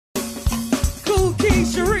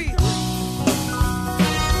keys, Cherie.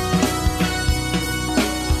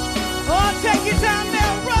 Oh, take your time,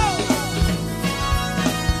 Melrose.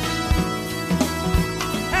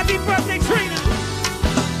 Happy birthday, Trina.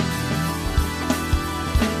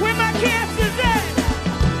 Where my cancers at?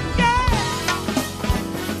 Yeah.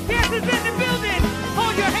 Cancers in the building.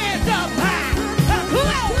 Hold your hands up high.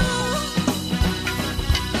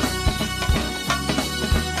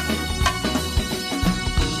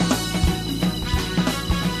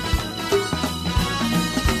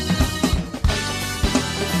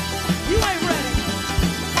 You ain't ready.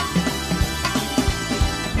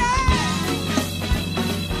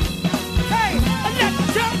 Hey, let's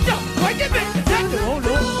jump. Wait a minute. Oh,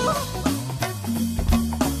 no.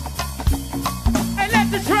 Hey, let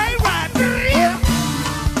the train ride.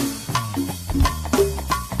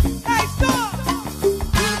 Hey, stop.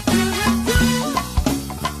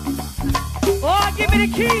 Oh, give me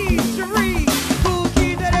the keys, Cherie. Cool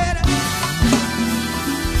keys, da-da-da.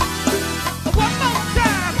 One more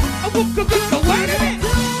time. Wait a minute.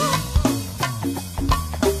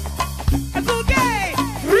 A cool game.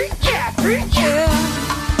 Freak yeah.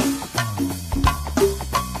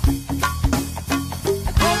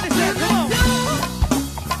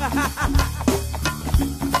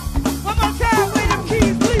 One more time, wait them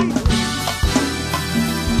keys, please.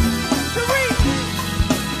 Cherie.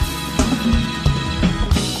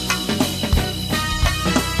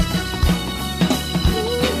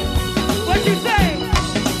 What you say?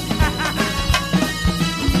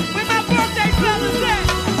 Where my birthday fellas at?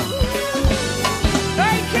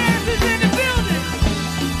 Hey, Kansas in the building.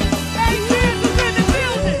 Hey, Kansas in the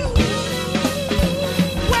building.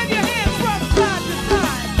 Wave your hands from side to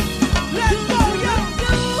side. Let's go, yo.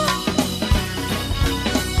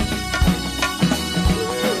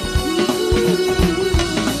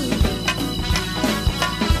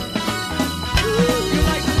 You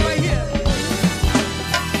like this right here?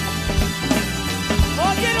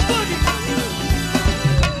 Oh, get a boogie.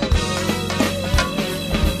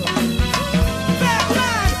 Back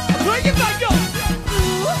line. Bring it back, yo.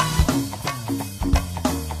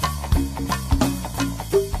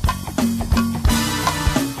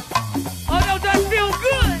 Oh, no, that feel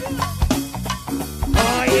good.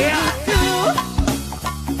 Oh, yeah.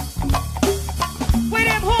 Where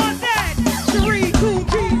them horns at? Cherie, cool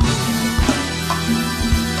keys.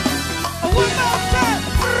 Oh, one more time.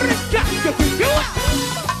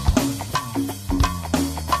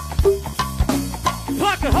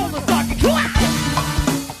 Pocket holder, socket.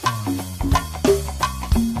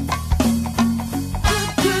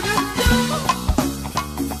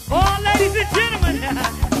 Oh, ladies and gentlemen,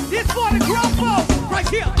 this for the grown folks right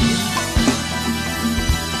here.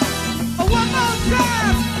 Oh, one more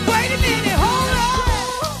time. Wait a minute, hold on.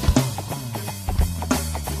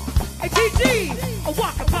 Hey, TG, a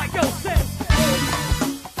walk by yourself.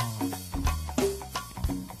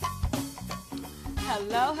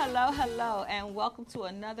 Hello, and welcome to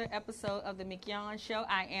another episode of the McYon Show.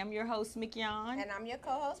 I am your host, McYon. And I'm your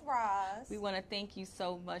co-host, Roz. We want to thank you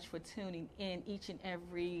so much for tuning in each and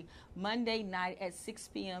every Monday night at 6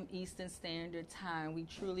 p.m. Eastern Standard Time. We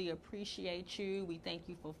truly appreciate you. We thank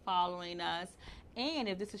you for following us. And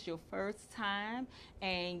if this is your first time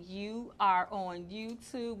and you are on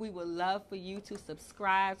YouTube, we would love for you to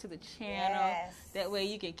subscribe to the channel. Yes. That way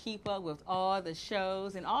you can keep up with all the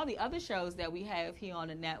shows and all the other shows that we have here on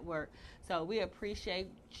the network. So we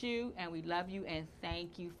appreciate you and we love you and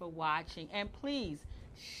thank you for watching. And please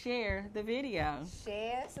share the video.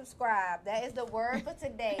 Share, subscribe. That is the word for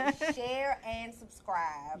today. Share and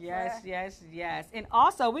subscribe. Yes. And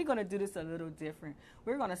also, we're going to do this a little different.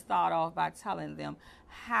 We're going to start off by telling them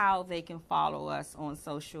how they can follow us on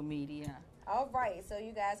social media. All right. So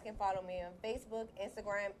you guys can follow me on Facebook,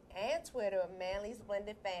 Instagram, and Twitter, Manly's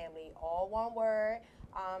Blended Family. All one word.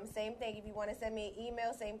 Same thing. If you want to send me an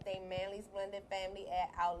email, same thing, Manly's Blended Family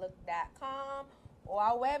at outlook.com. Or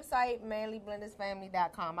our website,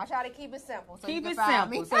 manlyblendedfamily.com. I try to keep it simple. So Keep you it can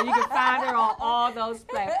find simple me. so you can find her on all those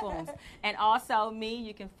platforms. And also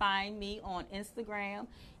you can find me on Instagram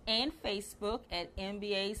and Facebook at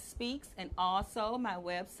NBA Speaks. And also my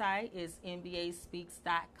website is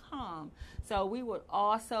nbaspeaks.com. So we would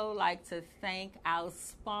also like to thank our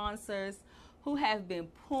sponsors who have been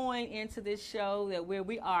pouring into this show, that where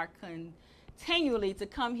we are continually to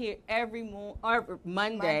come here every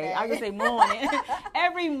Monday. I would say morning.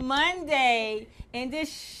 Every Monday, and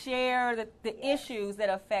just share the issues that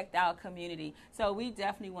affect our community. So we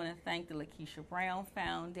definitely want to thank the Lakeisha Brown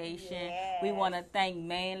Foundation. Yes. We want to thank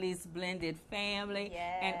Manly's Blended Family.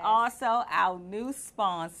 Yes. And also our new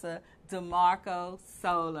sponsor, DeMarco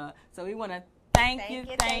Solar. So we want to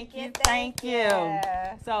Thank you.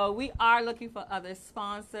 So we are looking for other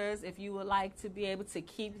sponsors. If you would like to be able to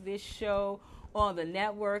keep this show on the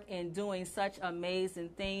network and doing such amazing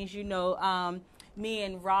things, me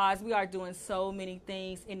and Roz, we are doing so many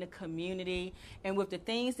things in the community. And with the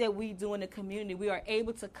things that we do in the community, we are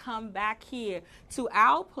able to come back here to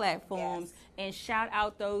our platforms and shout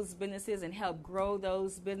out those businesses and help grow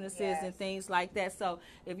those businesses and things like that. So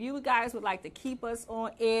if you guys would like to keep us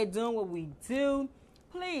on air doing what we do,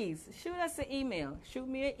 please shoot us an email. Shoot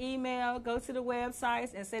me an email. Go to the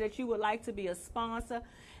websites and say that you would like to be a sponsor.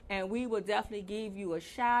 And we will definitely give you a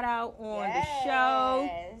shout out on the show.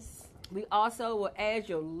 We also will add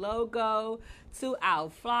your logo to our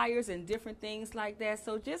flyers and different things like that.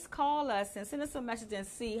 So just call us and send us a message and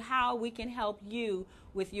see how we can help you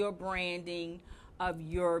with your branding of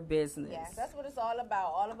your business. Yes, that's what it's all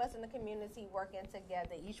about. All of us in the community working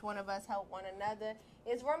together. Each one of us help one another.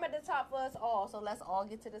 It's room at the top for us all, so let's all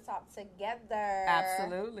get to the top together.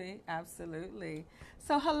 Absolutely, absolutely.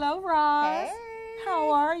 So hello, Roz. Hey.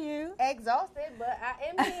 How are you? Exhausted, but I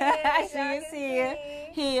am here. She is here.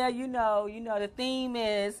 Here, you know, the theme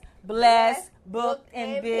is blessed, booked,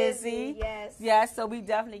 and busy. Yes. Yes, so we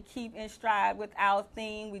definitely keep in stride with our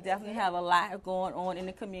theme. We definitely have a lot going on in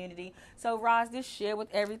the community. So, Roz, just share with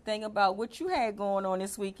everything about what you had going on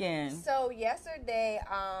this weekend. So, yesterday,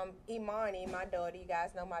 Imani, my daughter, you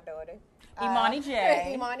guys know my daughter. Imani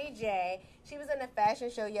J. Imani J. She was in a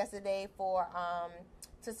fashion show yesterday for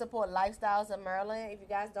to support Lifestyles of Maryland. If you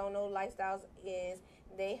guys don't know, Lifestyles is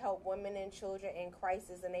they help women and children in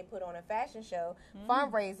crisis, and they put on a fashion show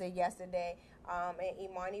fundraiser yesterday. And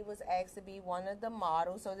Imani was asked to be one of the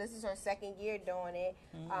models. So this is her second year doing it.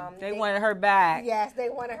 They wanted her back. Yes, they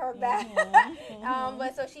wanted her back.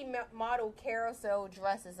 But so she modeled Carousel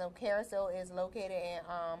dresses. So Carousel is located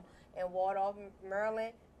in Waldorf,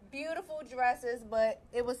 Maryland. Beautiful dresses, but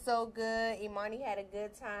it was so good. Imani had a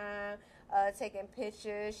good time. Taking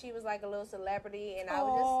pictures. She was like a little celebrity, and I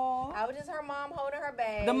was just her mom holding her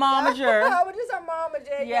bags. The momager. I was just her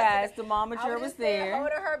momager. Yes, the momager was there.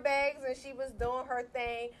 Holding her bags, and she was doing her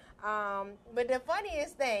thing. But the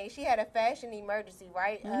funniest thing, she had a fashion emergency,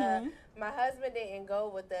 right? My husband didn't go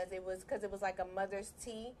with us. It was because it was like a mother's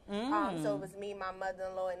tea. So it was me, my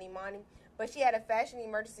mother-in-law, and Imani. But she had a fashion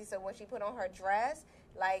emergency, so when she put on her dress,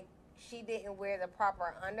 like, she didn't wear the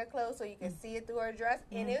proper underclothes so you can see it through her dress.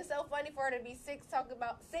 And it was so funny for her to be 6 years old, talking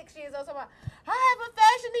about, I have a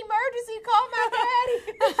fashion emergency, call my daddy.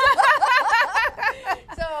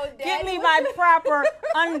 So daddy Get me my proper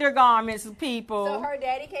undergarments, people. So her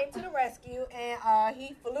daddy came to the rescue, and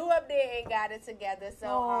he flew up there and got it together.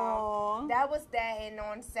 So that was that. And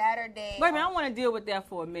on Saturday... Wait a minute, I want to deal with that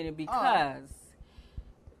for a minute because...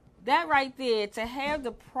 That right there, to have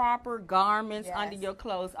the proper garments under your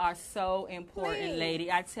clothes are so important,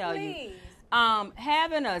 lady. I tell you.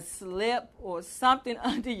 Having a slip or something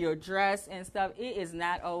under your dress and stuff, it is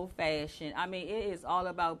not old-fashioned. I mean, it is all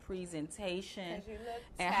about presentation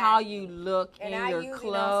and how you look in your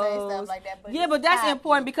clothes. Don't say stuff like that, but that's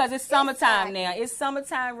important because it's summertime now. It's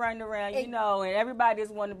summertime running around, and everybody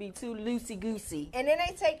just want to be too loosey-goosey. And then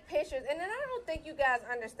they take pictures, and then I don't think you guys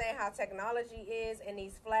understand how technology is and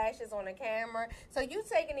these flashes on the camera. So you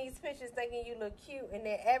taking these pictures thinking you look cute, and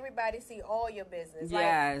then everybody see all your business.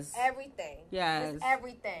 Yes. Like, everything. Yes. Just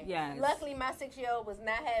everything. Yes. Luckily, my 6-year-old was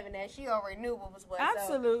not having that. She already knew what was what.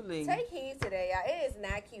 Absolutely. So take heed today, y'all. It is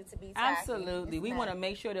not cute to be tacky. Absolutely. We want to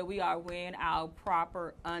make sure that we are wearing our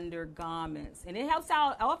proper undergarments. And it helps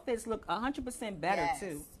our outfits look 100% better,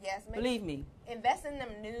 too. Yes. Believe me. Invest in them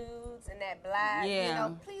nudes and that black. Yeah.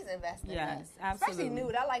 Please invest in that. Yes, absolutely. Especially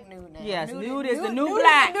nude. I like nude now. Yes, nude is the new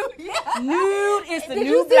black. Nude is the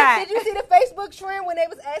new Did black. you see the Facebook trend when they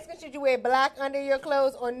was asking, should you wear black under your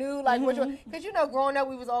clothes or nude? Like, which one? Because, growing up,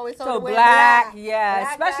 we was always told to wear black. Yeah,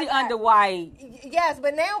 especially under white. Yes,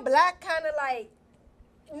 but now black kind of like,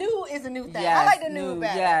 nude is a new thing. Yes, I like the nude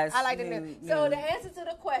better. Yes, I like the nude. So the answer to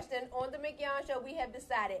the question on the McYon Show, we have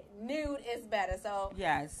decided nude is better. So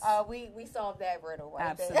yes, we solved that riddle.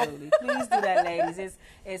 Right Absolutely. There. Please do that, ladies.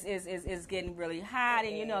 It's getting really hot,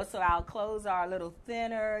 and so our clothes are a little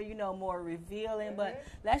thinner, more revealing. But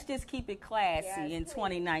let's just keep it classy in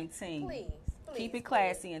 2019. Please. Keep it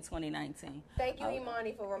classy in 2019. Thank you,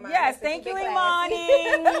 Imani, for reminding us. Yes, thank you, Imani,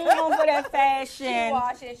 for that fashion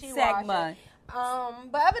segment.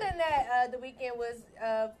 But other than that, the weekend was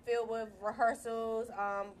filled with rehearsals.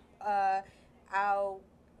 Our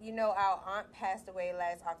aunt passed away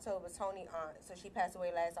last October, Tony aunt. So she passed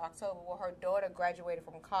away last October. Well, her daughter graduated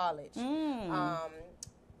from college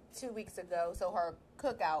 2 weeks ago. So her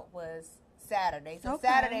cookout was Saturday. So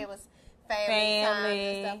Saturday was family time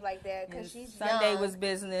and stuff like that. Because she's Sunday young, was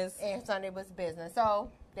business. and Sunday was business. So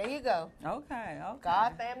there you go. Okay.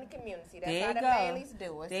 God, family, community. That's There how you the go. families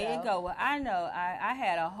do it. There you go. Well, I know. I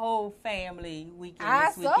had a whole family weekend I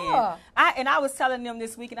this weekend. saw. I was telling them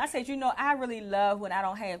this weekend, I said, I really love when I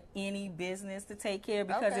don't have any business to take care of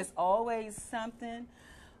because it's always something.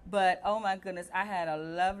 But, oh, my goodness, I had a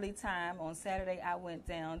lovely time. On Saturday, I went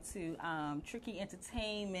down to Tricky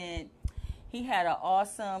Entertainment. He had an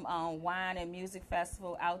awesome wine and music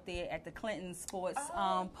festival out there at the Clinton Sports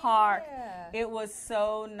Park. Yeah. It was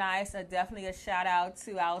so nice. Definitely a shout out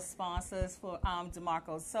to our sponsors for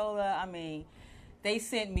DeMarco Sola. I mean, they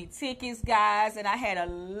sent me tickets, guys, and I had a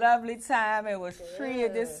lovely time. It was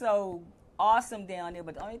treated just so awesome down there.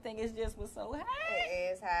 But the only thing is just was so hot.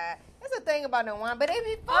 It is hot. That's the thing about the wine, but it'd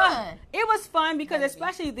be fun. It was fun because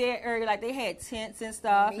especially their area, like they had tents and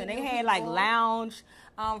stuff, and they had like lounge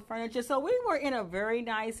furniture. So we were in a very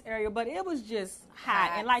nice area, but it was just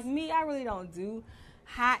hot. And like me, I really don't do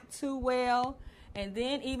hot too well. And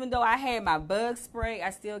then even though I had my bug spray,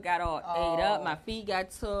 I still got all ate up. My feet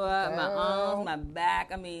got tore up, my arms, my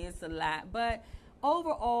back. I mean, it's a lot. But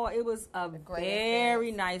overall, it was a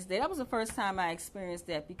very nice day. That was the first time I experienced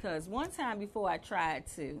that because one time before I tried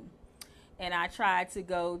to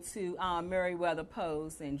go to Meriwether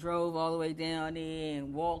Post and drove all the way down there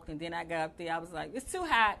and walked, and then I got up there. I was like, it's too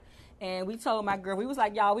hot. And we told my girl, we was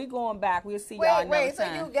like, y'all, we going back. We'll see y'all another time.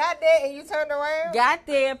 So you got there and you turned around? Got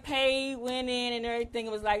there, paid, went in and everything.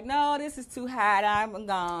 It was like, no, this is too hot. I'm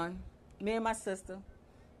gone. Me and my sister.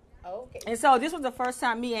 Okay. And so this was the first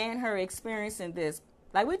time me and her experiencing this.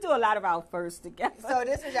 Like, we do a lot of our firsts together. So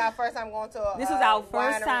this is our first time going to a This is our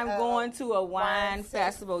first winery, time going to a wine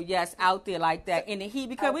festival, yes, out there like that in the heat.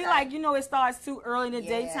 Because we like, it starts too early in the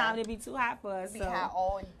daytime. It'd be too hot for us. It'd be hot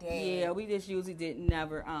all day. Yeah, we just usually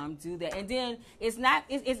never do that. And then it's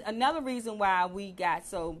another reason why we got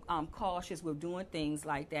so cautious with doing things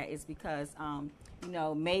like that is because,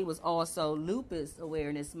 May was also Lupus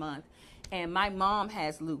Awareness Month. And my mom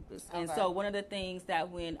has lupus. And so one of the things that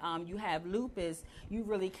when you have lupus, you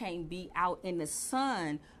really can't be out in the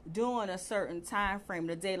sun during a certain time frame of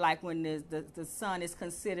the day, like when the sun is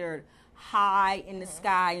considered high in the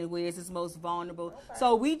sky and where it's most vulnerable.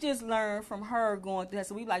 So we just learned from her going through that.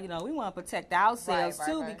 So we we want to protect ourselves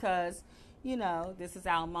too because, this is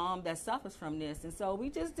our mom that suffers from this. And so we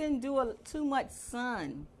just didn't do too much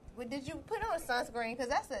sun. But did you put on sunscreen? Because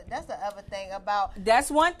that's the other thing about.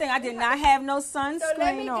 That's one thing. I did not have no sunscreen on. So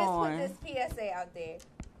let me just put this PSA out there.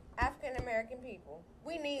 African American people,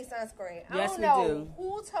 we need sunscreen. Yes, I don't know we do.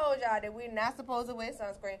 who told y'all that we're not supposed to wear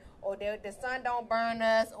sunscreen or that the sun don't burn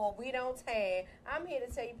us or we don't tan. I'm here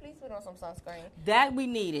to tell you, please put on some sunscreen. That we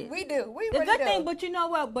need it. We do. We the really good do. thing, but you know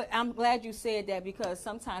what? But I'm glad you said that because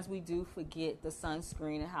sometimes we do forget the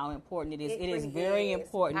sunscreen and how important it is. It is very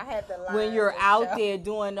important I have the lines when you're to out show. there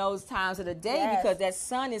doing those times of the day because that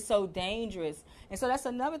sun is so dangerous. And so that's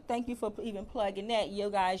another thank you for even plugging that. You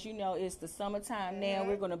guys, it's the summertime now.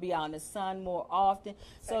 We're going to be out in the sun more often.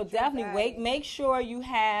 So definitely make sure you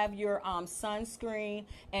have your sunscreen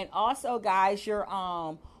and also, guys, your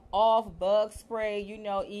off bug spray.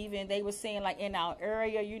 Even they were saying like in our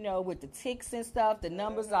area, with the ticks and stuff, the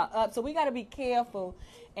numbers are up. So we got to be careful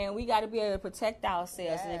and we got to be able to protect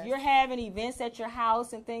ourselves. And if you're having events at your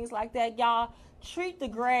house and things like that, y'all treat the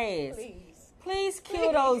grass. Please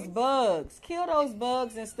kill those bugs. Kill those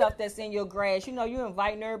bugs and stuff that's in your grass. You're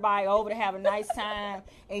inviting everybody over to have a nice time,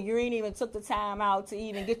 and you ain't even took the time out to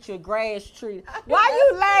even get your grass treated. Why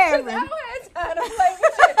you laughing? I don't have time to play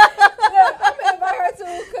with you. Look, I'm going to invite her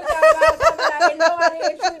to cook out something and nobody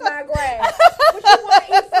ain't treat my grass. But you want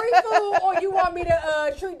to eat free food or you want me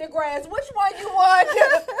to treat the grass? Which one you want?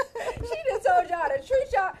 She just told y'all to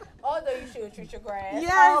treat y'all. Although you should treat your grass.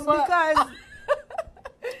 Yes, because...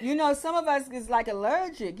 some of us is like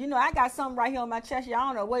allergic. I got something right here on my chest. I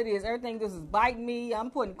don't know what it is. Everything just is biting me. I'm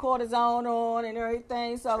putting cortisone on and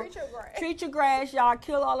everything. So treat your grass, y'all.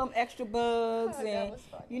 Kill all them extra bugs and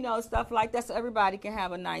stuff like that so everybody can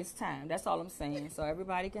have a nice time. That's all I'm saying. So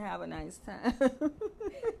everybody can have a nice time.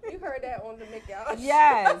 You heard that on the McYall.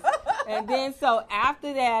 Yes. And then so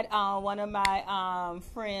after that, one of my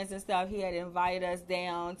friends and stuff, he had invited us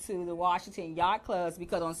down to the Washington Yacht Clubs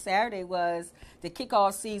because on Saturday was the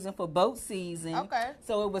kickoff season for boat season. Okay.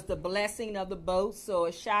 So it was the blessing of the boats. So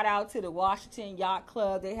a shout out to the Washington Yacht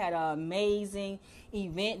Club. They had an amazing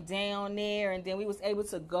event down there, and then we was able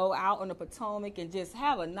to go out on the Potomac and just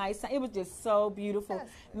have a nice time. It was just so beautiful.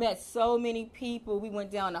 Met so many people. We went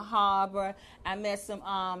down the harbor. I met some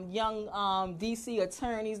young DC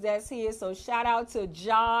attorneys that's here. So shout out to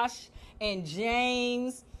Josh and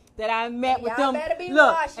James that I met And with y'all them. better be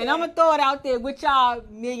Look, watching. and I'm gonna throw it out there with y'all $1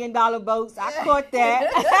 million boats. I caught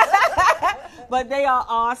that. But they are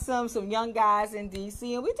awesome, some young guys in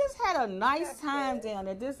DC, and we just had a nice time down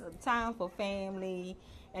there. This time for family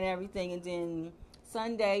and everything, and then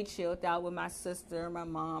Sunday chilled out with my sister, my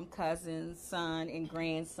mom, cousin, son, and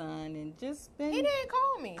grandson, and just been. He didn't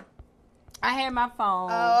call me. I had my phone.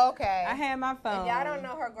 Oh, okay. I had my phone. If y'all don't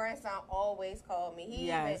know, her grandson always called me. He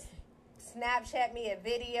even Snapchat me a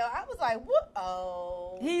video. I was like, what?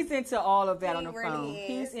 Oh. He's into all of that He on the really phone. is.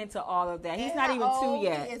 He's into all of that. He's And not how even old? 2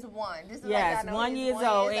 yet. He is 1. This is Yes, like 1 he's year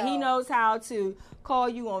old, and he knows how to call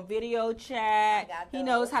you on video chat. He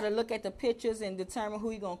knows how to look at the pictures and determine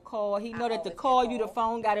who he's gonna call. He know that to call you, the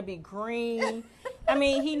phone got to be green. I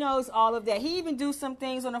mean, he knows all of that. He even do some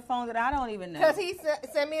things on the phone that I don't even know. Because he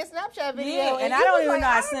sent me a Snapchat video. Yeah, and I he don't was even like, know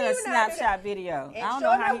I don't sent a even know how to do that. Snapchat video. And I don't sure know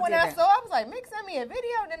how enough, he when did I that. saw, I was like, Mick sent me a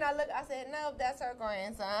video. Then I looked, I said, no, that's her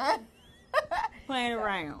grandson. Playing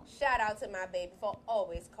around. Shout out to my baby for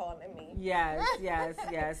always calling me. Yes, yes,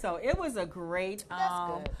 yes. So it was a great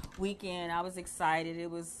That's good. weekend. I was excited. It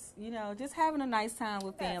was, just having a nice time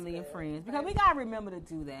with family and good. friends, because we got to remember to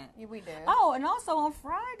do that. Yeah, we did. Oh, and also on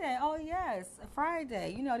Friday. Oh, yes,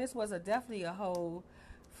 Friday. This was definitely a whole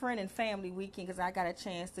friend and family weekend, because I got a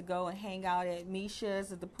chance to go and hang out at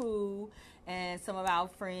Misha's at the pool, and some of our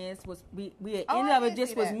friends we at Oh, end I of it did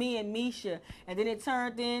just see was that. me and Misha, and then it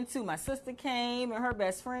turned into my sister came and her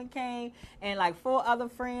best friend came, and like 4 other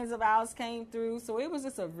friends of ours came through. So it was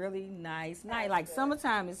just a really nice night. Like good.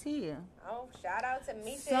 summertime is here. Oh, shout out to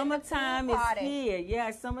Misha. Summertime and the is pool party. here. Yeah,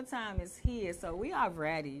 summertime is here. So we are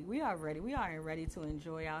ready. We are ready. We are ready to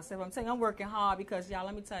enjoy ourselves. I'm telling you, I'm working hard because y'all,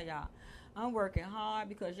 let me tell y'all, I'm working hard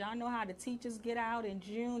because y'all know how the teachers get out in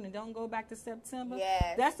June and don't go back to September.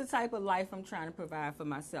 Yes. That's the type of life I'm trying to provide for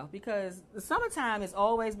myself, because the summertime has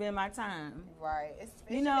always been my time. Right. It should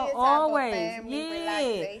be a time Always. for family, Yeah.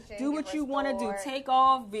 relaxation, Do what get you want to do. restored. Take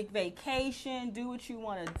off, vacation, do what you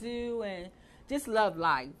want to do, and just love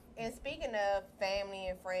life. And speaking of family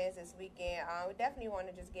and friends this weekend, we definitely want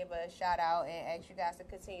to just give a shout out and ask you guys to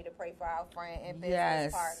continue to pray for our friend and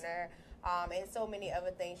business Yes. partner. And so many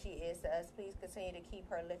other things she is to us. Please continue to keep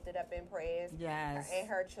her lifted up in prayers. Yes. And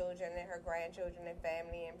her children and her grandchildren and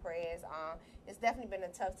family in prayers. It's definitely been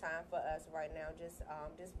a tough time for us right now. Just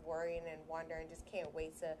worrying and wondering. Just can't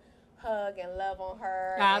wait to hug and love on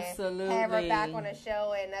her. Absolutely. And have her back on the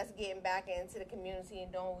show and us getting back into the community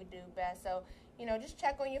and doing what we do best. So, just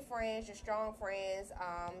check on your friends, your strong friends,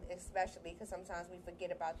 especially because sometimes we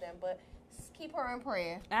forget about them. But just keep her in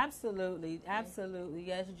prayer. Absolutely. Absolutely.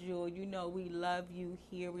 Yes, Jewel. We love you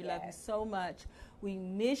here. We love you so much. We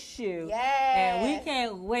miss you. Yes. And we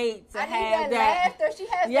can't wait to I have need that laughter. She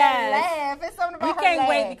has that laugh. It's something about We her can't laugh.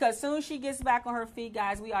 wait, because soon as she gets back on her feet,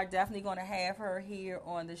 guys, we are definitely going to have her here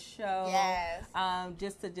on the show. Yes.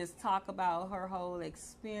 Just to talk about her whole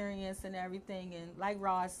experience and everything. And like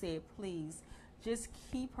Roz said, please just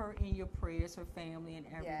keep her in your prayers, her family, and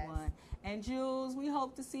everyone. And Jules, we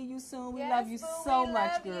hope to see you soon. We love you so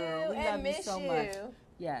much, girl. We love you so much.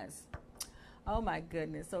 Yes. Oh my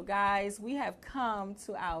goodness. So guys, we have come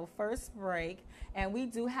to our first break, and we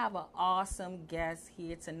do have an awesome guest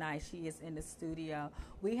here tonight. She is in the studio.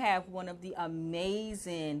 We have one of the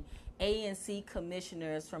amazing ANC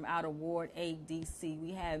commissioners from out of Ward 8 DC.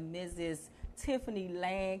 We have Mrs. Tiffany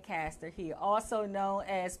Lancaster here, also known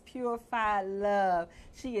as Purified Love.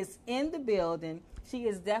 She is in the building. She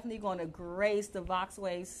is definitely going to grace the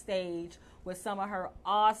Voxwave stage with some of her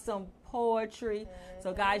awesome poetry.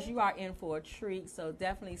 So guys, you are in for a treat, so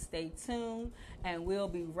definitely stay tuned, and we'll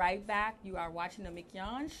be right back. You are watching the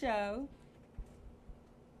McYon Show.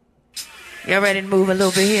 Y'all ready to move a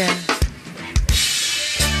little bit here?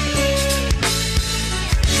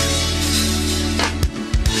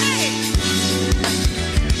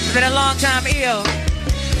 It's been a long time ill.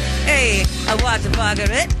 Hey, I watch the fuck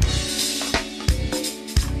of it.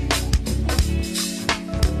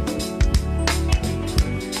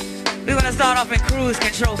 We're gonna start off in cruise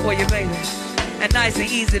control for you, baby. And nice and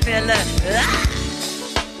easy, fella.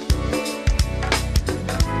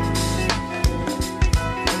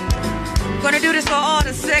 Gonna do this for all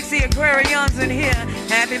the sexy Aquarians in here.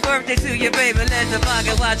 Happy birthday to you, baby. Let the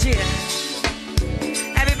pocket watch here.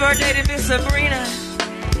 Happy birthday to Miss Sabrina.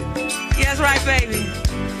 Yes, right, baby.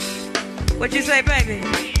 What you say, baby?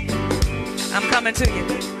 I'm coming to you.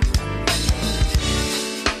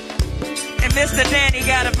 And Mr. Danny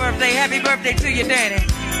got a birthday. Happy birthday to you, Danny.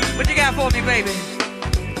 What you got for me, baby?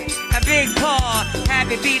 A big paw.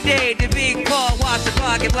 Happy B-Day to Big Paw. Watch the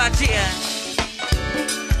pocket watch here.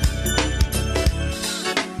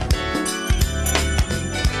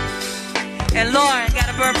 And Lauren got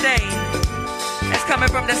a birthday. That's coming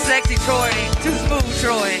from the sexy Troy. Too smooth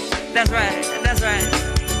Troy. That's right. That's right.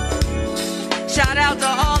 Shout out to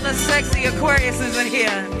all the sexy Aquariuses in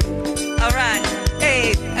here. All right.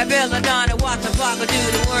 Hey, I Belladonna, watch the Papa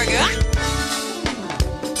do the work.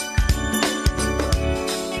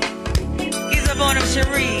 He's up on him,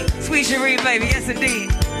 Cherie. Sweet Cherie, baby. Yes,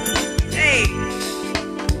 indeed. Hey.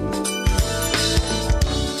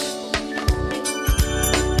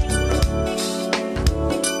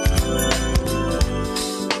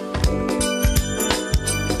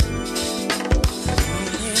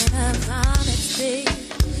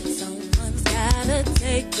 Someone's gotta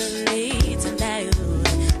take the lead tonight.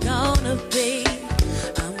 Gonna be,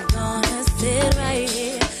 I'm gonna sit right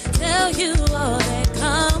here, tell you all that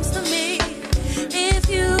comes to me. If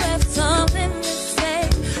you have something to say,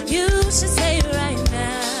 you should say it right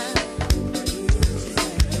now.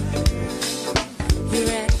 You're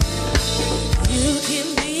right. You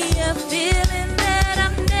give me a feeling that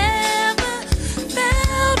I've never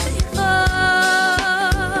felt before,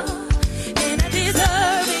 and I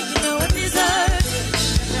deserve it. You know I deserve it.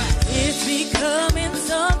 It's becoming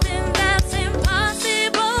something that's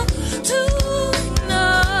impossible to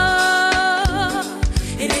ignore.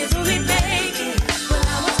 It is what we make it, but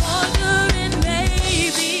I was wondering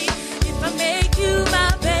maybe if I make you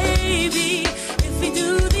my baby, if we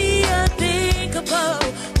do the unthinkable,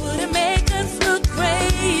 would it make us look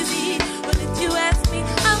crazy? Well, if you ask me,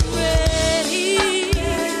 I'm ready.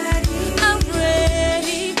 I'm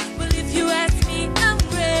ready. Well, if you ask me, I'm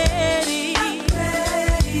ready.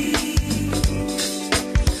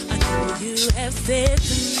 I know you have said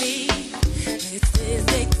to me, this is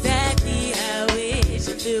exactly how it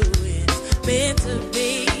should do. It's meant to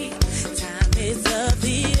be. Time is of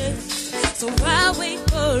the earth, so I'll wait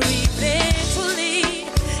for eventually.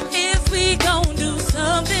 If we gon' do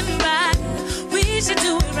something right, we should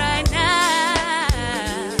do it right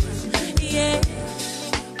now. Yeah.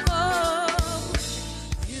 Oh,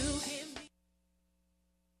 you give me.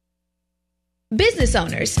 Business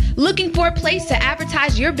owners looking for a place to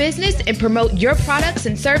advertise your business and promote your products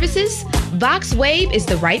and services? VoxWave is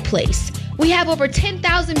the right place. We have over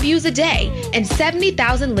 10,000 views a day and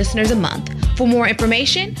 70,000 listeners a month. For more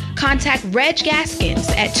information, contact Reg Gaskins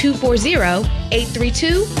at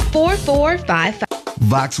 240-832-4455.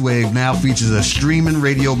 VoxWave now features a streaming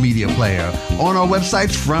radio media player on our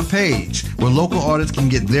website's front page, where local artists can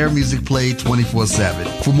get their music played 24/7.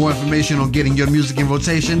 For more information on getting your music in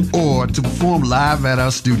rotation or to perform live at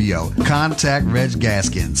our studio, contact Reg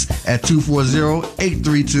Gaskins at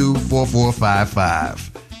 240-832-4455.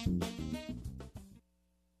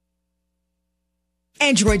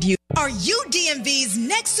 Android U. Are you DMV's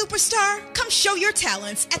next superstar? Come show your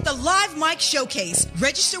talents at the Live Mic Showcase.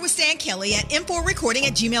 Register with Stan Kelly at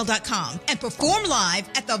m4recording@gmail.com and perform live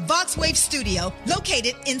at the VoxWave Studio,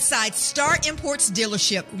 located inside Star Imports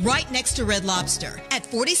dealership right next to Red Lobster at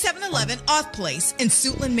 4711 Off Place in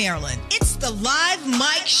Suitland, Maryland. It's the Live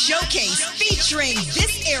Mic Showcase featuring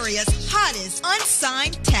this area's hottest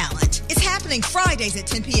unsigned talent. It's happening Fridays at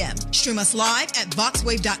 10 p.m. Stream us live at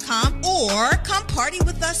voxwave.com or come party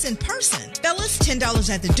with us in person. Fellas, $10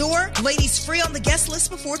 at the door. Ladies free on the guest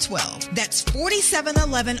list before 12. That's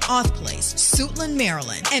 4711 Off Place, Suitland,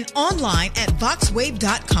 Maryland, and online at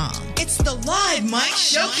voxwave.com. It's the Live Mic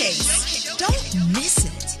Showcase. Don't miss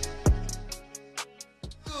it.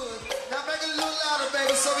 Good. Now make it a little louder,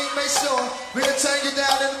 baby, so we can make sure we can turn you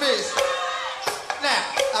down in the mix. Now,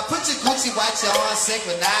 I put your Gucci watch on,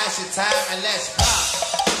 synchronize your time, and let's pop.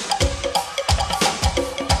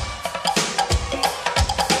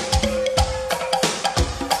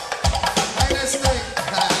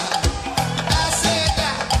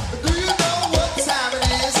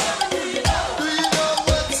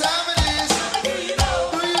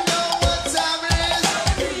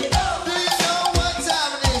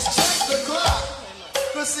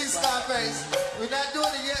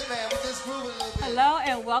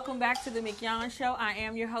 Welcome back to the McYon Show. I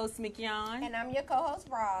am your host, McYon. And I'm your co-host,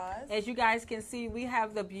 Roz. As you guys can see, we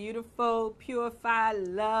have the beautiful, purified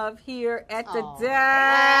love here at the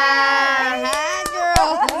desk. Hi,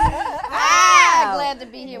 girl. Wow. Glad to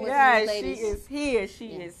be here with you, ladies. She is here.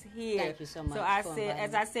 She is here. Thank you so much. So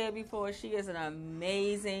as I said before, she is an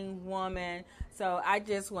amazing woman. So I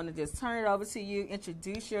just want to just turn it over to you.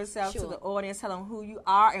 Introduce yourself to the audience. Tell them who you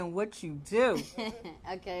are and what you do.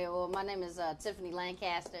 Okay. Well, my name is Tiffany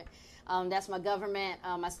Lancaster. That's my government.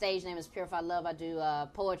 My stage name is Purified Love. I do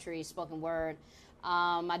poetry, spoken word.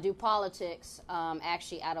 I do politics,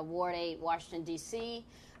 actually out of Ward 8, Washington, D.C.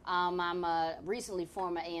 I'm a recently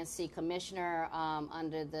former ANC commissioner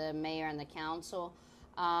under the mayor and the council.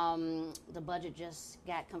 The budget just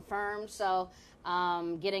got confirmed, so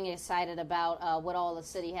getting excited about what all the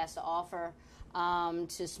city has to offer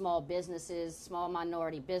to small businesses, small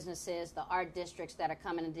minority businesses, the art districts that are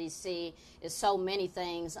coming to D.C. Is so many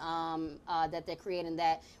things that they're creating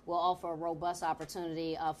that will offer a robust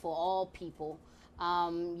opportunity for all people.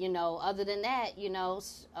 Other than that,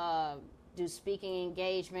 do speaking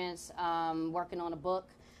engagements, working on a book.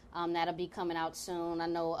 That'll be coming out soon. I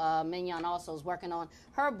know Mignon also is working on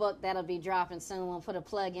her book that'll be dropping soon. We'll put a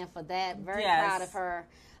plug in for that. Very proud of her.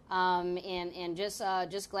 And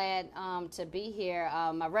just glad to be here.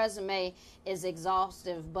 My resume is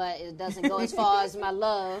exhaustive, but it doesn't go as far as my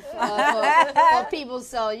love for people.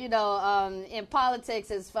 So, in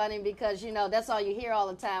politics, it's funny because, that's all you hear all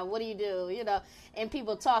the time. What do you do? And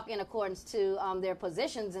people talk in accordance to their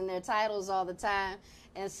positions and their titles all the time.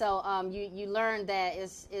 And so you learn that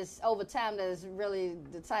it's over time that it's really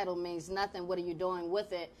the title means nothing. What are you doing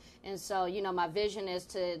with it? And so, my vision is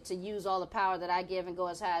to use all the power that I give and go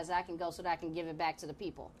as high as I can go so that I can give it back to the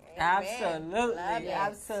people. Absolutely.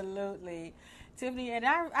 Absolutely. Tiffany, and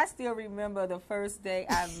I still remember the first day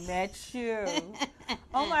I met you.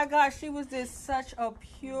 Oh my gosh, she was just such a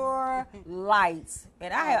pure light.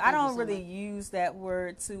 And I don't really use that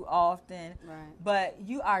word too often, but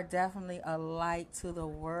you are definitely a light to the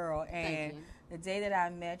world. And the day that I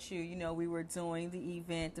met you, we were doing the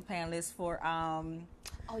event, the panelists for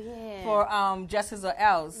Justice or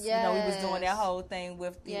Else. Yes. We was doing that whole thing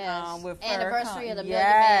with the with anniversary of the Build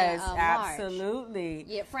Yes, a Man, absolutely. March.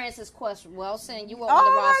 Yeah, Francis Quest Wilson. You were on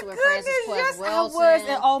the roster with Francis Quest Wilson. I was,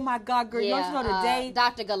 and oh my God, girl, you know the day.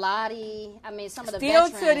 Dr. Galati. I mean, some of the still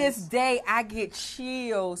veterans. To this day, I get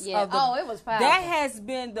chills. Yeah. Of the, it was powerful. That has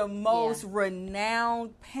been the most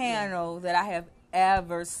renowned panel that I have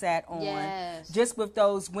ever sat on, just with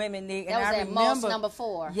those women there. That was I at remember number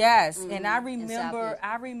 4. Yes, and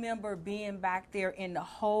I remember being back there in the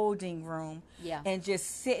holding room, and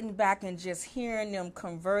just sitting back and just hearing them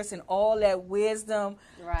converse and all that wisdom.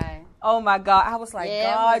 Right. Oh my God, I was like,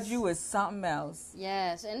 God, you was something else.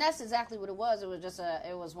 Yes, and that's exactly what it was. It was just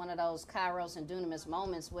it was one of those Kairos and Dunamis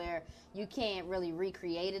moments where you can't really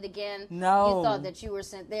recreate it again. No. You thought that you were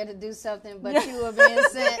sent there to do something, but you were being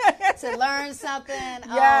sent to learn something.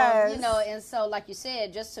 Yes. And so, like you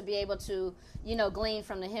said, just to be able to, glean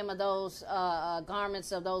from the hem of those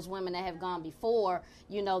garments of those women that have gone before,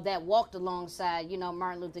 that walked alongside,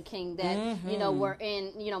 Martin Luther King, that, were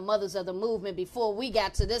in, mothers of the movement before we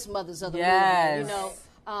got to this mothers of the movement,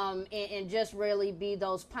 and just really be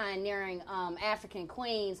those pioneering African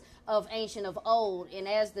queens of ancient of old. And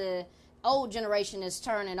as the old generation is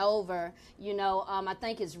turning over, I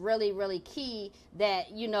think it's really, really key that,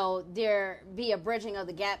 there be a bridging of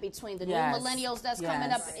the gap between the new millennials that's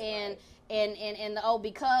coming up and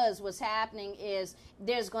because what's happening is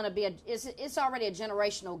there's going to be it's already a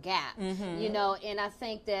generational gap, and I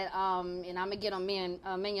think that, and I'm going to get on me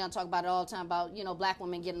and Mignon talk about it all the time about, black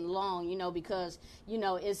women getting along, because,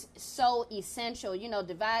 it's so essential,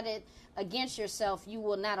 divided against yourself, you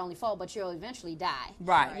will not only fall, but you'll eventually die.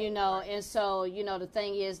 Right. And so, the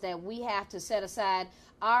thing is that we have to set aside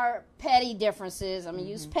our petty differences. I'm going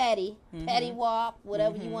to use petty wop,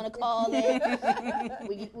 whatever you want to call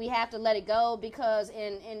it. we have to let it go because,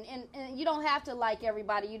 and you don't have to like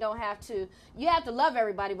everybody. You have to love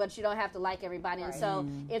everybody, but you don't have to like everybody. And so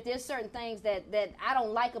if there's certain things that I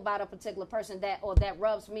don't like about a particular person that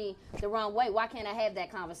rubs me the wrong way, why can't I have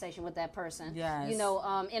that conversation with that person? Yes.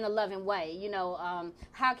 In a loving way.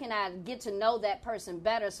 How can I get to know that person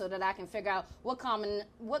better so that I can figure out what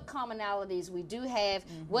commonalities we do have,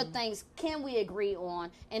 what things can we agree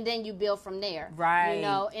on, and then you build from there. Right.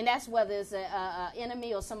 And that's whether it's a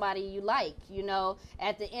enemy or somebody you like.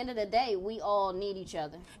 At the end of the day, we all need each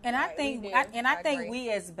other. And I think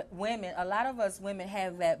we as women, a lot of us women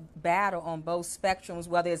have that battle on both spectrums,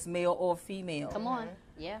 whether it's male or female. Come on.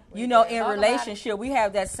 Yeah. In relationship, we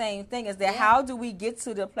have that same thing. Is that how do we get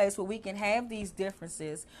to the place where we can have these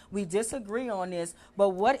differences? We disagree on this, but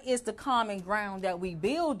what is the common ground that we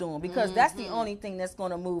build on? Because that's the only thing that's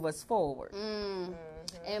going to move us forward.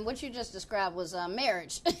 And what you just described was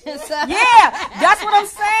marriage. That's what I'm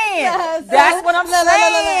saying. That's what I'm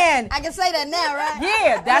saying. I can say that now, right?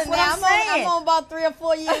 Yeah, that's what I'm saying. I'm on about 3 or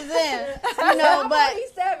 4 years in, but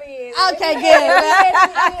he's 7 years. Okay, good.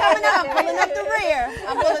 I'm pulling up the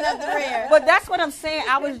rear. But that's what I'm saying.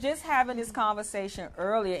 I was just having this conversation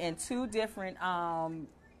earlier in 2 different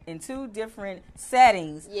in two different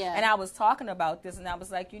settings. Yeah. And I was talking about this, and I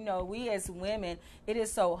was like, you know, we as women, it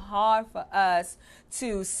is so hard for us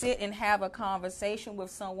to sit and have a conversation with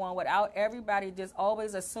someone without everybody just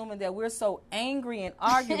always assuming that we're so angry and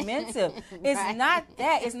argumentative. It's not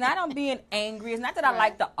that. It's not on being angry. It's not that I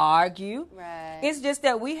like to argue. Right. It's just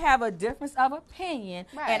that we have a difference of opinion.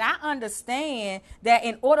 Right. And I understand that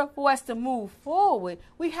in order for us to move forward,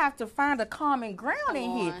 we have to find a common ground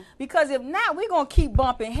in here. Because if not, we're going to keep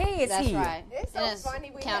bumping heads That's here. right. It's so And it's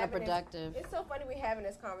funny we counterproductive. It's so funny we having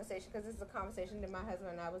this conversation because this is a conversation that my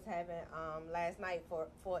husband and I was having last night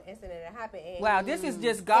for an incident that happened. And Wow, this is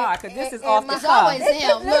just God, because this is and off the It's cuff. always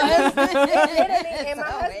him.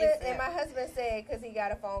 and my husband said, because he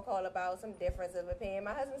got a phone call about some difference of opinion,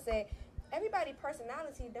 my husband said, everybody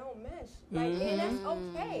personality don't mesh. Like, and that's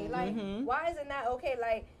okay. Like, why is it not okay?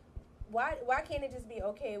 Like, why can't it just be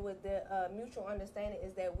okay with the mutual understanding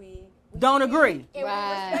is that we Don't agree. and we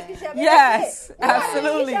respect each other? Yes, That's it. We gotta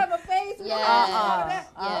absolutely. Each other face. We gotta do all that.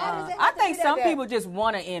 Why does it have I to think be some that people just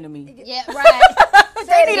want an enemy. Yeah, right.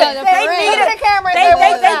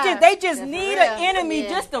 They just need an enemy Yeah.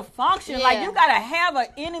 just to function. Yeah. Like, you gotta have an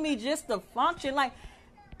enemy just to function. Like,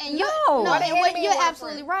 And you, No. no, What and the what, enemy you're want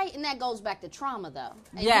absolutely right, and that goes back to trauma, though.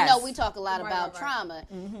 And Yes. you know, we talk a lot about right. trauma.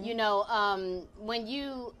 You know, when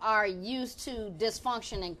you are used to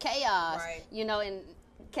dysfunction and chaos, Right. you know, and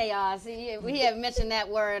chaos. We have mentioned that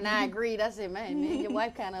word, and I agreed. I said, man, your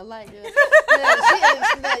wife kind of like it.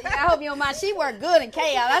 I hope you don't mind. She worked good in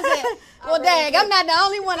chaos. I said, well, dang, I'm not the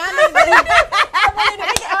only one. I need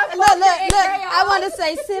to. Look. I want to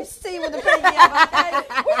say sips tea with the pinky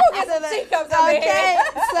up. We're gonna get some teacups over Okay,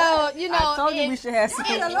 here. so, you know. I told you we should have some.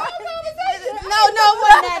 It's a long conversation. No, it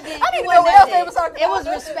wasn't that deep. I didn't It know wasn't what that else they deep. was talking It was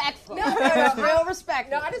about. respectful. No. Real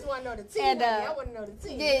respectful. No, I just want to know the tea. And, I want to know the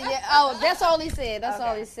tea. Yeah. Oh, that's all he said. That's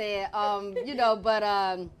all Okay. he said. You know, but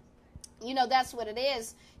you know, that's what it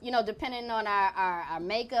is. You know, depending on our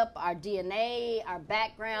makeup, our DNA, our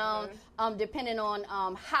background, depending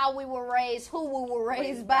on how we were raised, who we were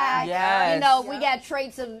raised by. Yes. You know, we got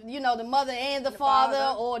traits of, you know, the mother and the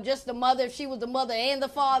father, or just the mother if she was the mother and the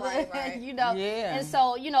father. Right. You know, Yeah. and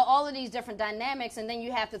so, you know, all of these different dynamics, and then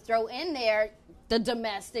you have to throw in there the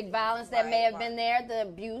domestic violence that may have been there, the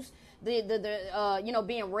abuse, the you know,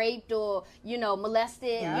 being raped or, you know,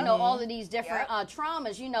 molested, you know, all of these different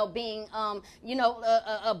traumas, you know, being you know,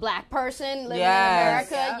 a black person living in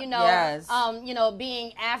America, you know, you know,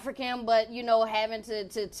 being African, but, you know, having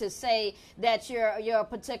to say that you're a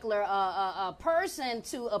particular person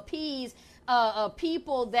to appease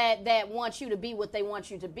people that want you to be what they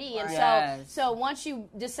want you to be. And so once you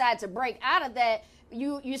decide to break out of that,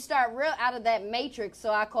 you start out of that matrix,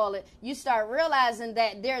 so I call it, you start realizing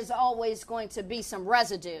that there's always going to be some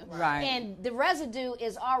residue. Right. And the residue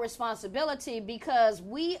is our responsibility because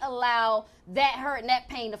we allow that hurt and that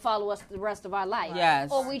pain to follow us the rest of our life.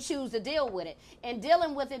 Yes. Or we choose to deal with it. And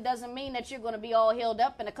dealing with it doesn't mean that you're going to be all healed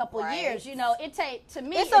up in a couple of years. You know, It's takes a a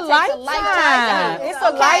lifetime. lifetime. It's a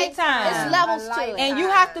lifetime. It's levels to it. And you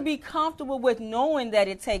have to be comfortable with knowing that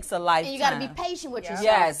it takes a lifetime. And you got to be patient with yourself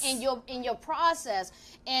Yes. in your process.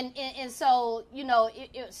 And so, you know,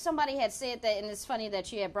 somebody had said that, and it's funny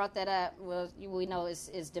that you had brought that up. Well, we know it's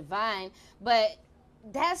divine, but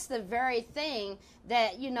that's the very thing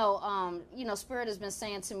that, you know, Spirit has been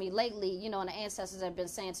saying to me lately, you know, and the ancestors have been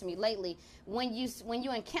saying to me lately, when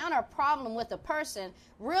you encounter a problem with a person,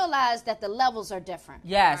 realize that the levels are different.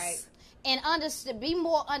 Yes. Right. And be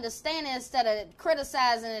more understanding instead of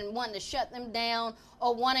criticizing and wanting to shut them down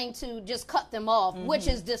or wanting to just cut them off, which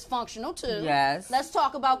is dysfunctional too. Yes. Let's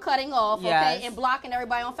talk about cutting off, okay, Yes. and blocking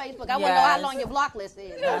everybody on Facebook. I want to know how Yes. long your block list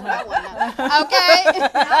is. That's what I want to know.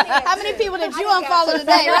 Okay? How many people did you unfollow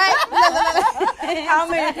today, right? How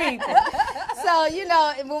many people? So, you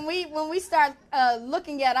know, when we start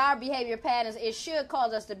looking at our behavior patterns, it should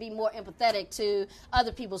cause us to be more empathetic to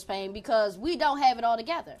other people's pain because we don't have it all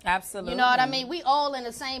together. Absolutely. You know what I mean? We all in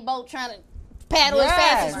the same boat trying to paddle as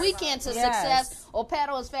fast as we can to success, or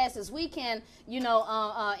paddle as fast as we can, you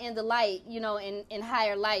know, in the light, you know, in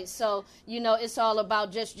higher light. So, you know, it's all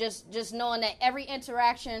about just knowing that every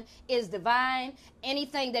interaction is divine.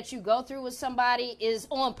 Anything that you go through with somebody is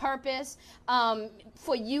on purpose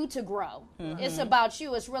for you to grow. It's about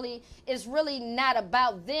you. It's really not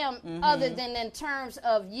about them other than in terms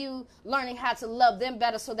of you learning how to love them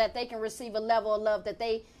better so that they can receive a level of love that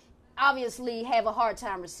they obviously have a hard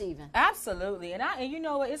time receiving. Absolutely. And you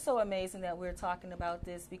know what, it's so amazing that we're talking about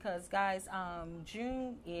this because, guys,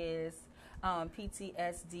 June is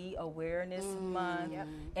PTSD Awareness Month,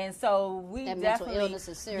 and so we That mental definitely, illness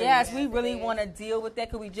is serious. yes, we really want to deal with that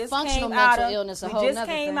because we just Functional came out mental of illness, a we whole just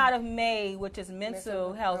nother came thing. out of May, which is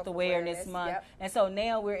Mental Health Awareness Awareness, Month, yep. and so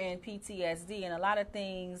now we're in PTSD, and a lot of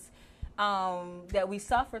things that we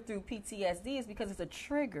suffer through PTSD is because it's a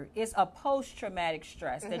trigger. It's a post-traumatic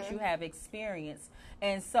stress that you have experienced,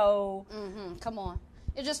 and so Come on.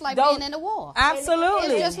 It's just like Don't- being in the war.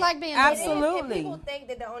 absolutely, It's just like being in the war. absolutely. And people think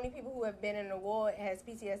that the only people who have been in the war has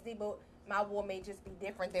PTSD, but my war may just be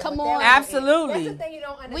different than Come what on. their war is. Absolutely. That's the thing you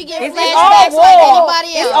don't understand. We get It's flashbacks all like war.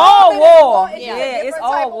 anybody else. It's all war. It's Yeah, just a it's different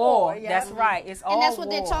all type of war. war, yeah. That's right. It's all And that's what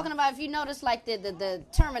war. they're talking about. If you notice, like the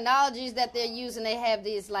terminologies that they're using, they have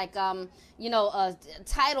these like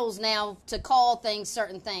titles now to call things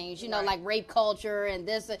certain things. You know, like rape culture and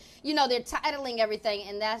this. They're titling everything,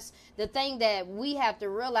 and that's the thing that we have to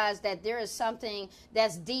realize, that there is something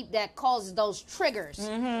that's deep that causes those triggers.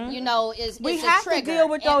 You know, We it's have a trigger. to deal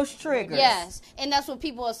with And- those triggers. Yes, and that's what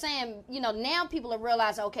people are saying. Now people are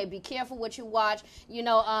realizing, okay, be careful what you watch.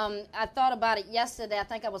 I thought about it yesterday. I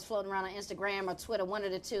think I was floating around on Instagram or Twitter, one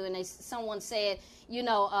of the two, and someone said,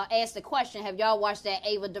 asked the question, have y'all watched that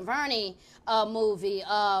Ava DuVernay movie?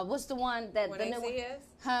 What's the one that When the they new see one? us?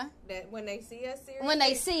 Huh? That when they see us, seriously? When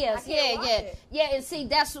they see us, I can't watch it. yeah. And see,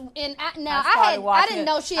 that's and I I didn't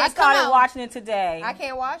know she I had come started out. watching it today. I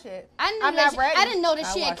can't watch it. I knew I'm that not ready. I didn't know that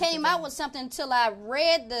I she had watched it came out today. with something until I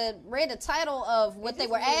read the title of what they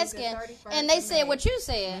just were released the asking, 31st and they of said May. what you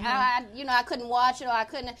said. I couldn't watch it, or I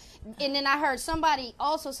couldn't. And then I heard somebody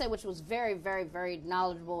also say, which was very, very, very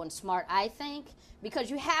knowledgeable and smart, I think,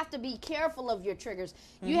 because you have to be careful of your triggers.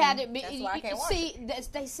 You had to be. That's why I can't watch see,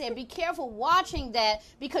 they said be careful watching that,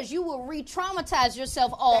 because you will re-traumatize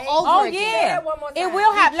yourself all Thank over Oh again. yeah, One more it time.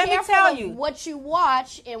 will happen. Let me Careful tell of you. what you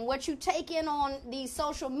watch and what you take in on these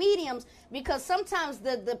social mediums, because sometimes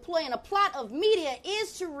the play and a plot of media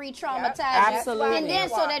is to re-traumatize you. Absolutely. And then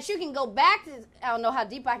so that you can go back to, I don't know how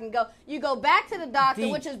deep I can go, you go back to the doctor,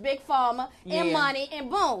 Deep. which is big pharma, and Yeah. money, and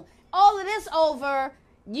boom, all of this over,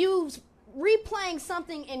 you replaying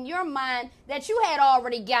something in your mind that you had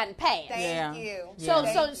already gotten past. Yeah. Thank you. So,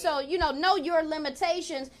 Yeah. so know your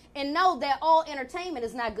limitations, and know that all entertainment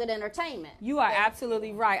is not good entertainment. You are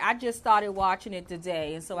absolutely right. I just started watching it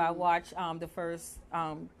today, and so I watched the first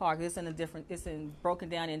part. It's broken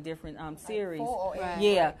down in different series. 4 or 8.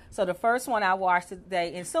 Yeah. So the first one I watched today,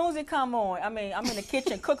 and as soon as it come on, I'm in the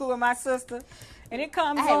kitchen cooking with my sister, and it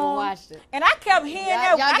comes I haven't on. watched it. And I kept hearing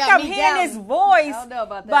Y'all got me this down. voice I don't know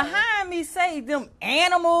about that behind me say them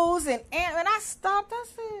animals, and I stopped. I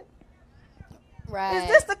said, Right. is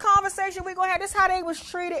this the conversation we're going to have? This how they was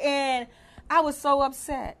treated? And I was so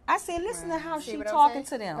upset. I said, listen to how See she what I'm talking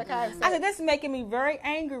saying? to them. Look how I upset. said, this is making me very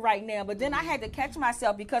angry right now. But then I had to catch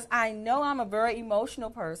myself, because I know I'm a very emotional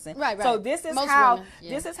person. Right, right. So this is Most how women, yeah.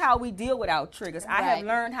 this is how we deal with our triggers. I have Right.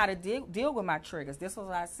 learned how to deal with my triggers. This was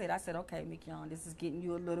what I said. I said, okay, Mikion, this is getting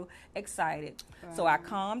you a little excited. So I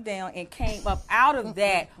calmed down and came up out of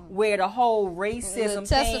that where the whole racism things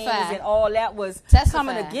Testify. and all that was Testify.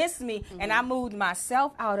 coming against me, and I moved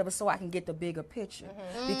myself out of it so I can get the bigger picture.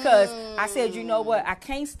 Because I said, you know what, I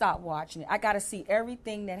can't stop watching it. I got to see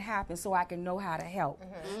everything that happens so I can know how to help.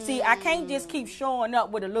 See, I can't just keep showing up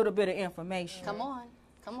with a little bit of information. Come on.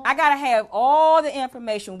 I got to have all the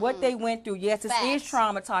information, what they went through. Yes, this is Facts.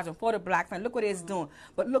 traumatizing for the black family. Look what it's doing.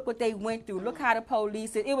 But look what they went through. Look how the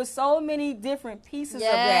police, it was so many different pieces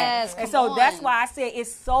Yes, of that. And come so that's on. why I said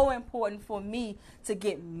it's so important for me to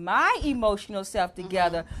get my emotional self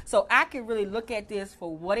together so I can really look at this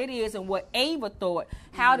for what it is and what Ava thought,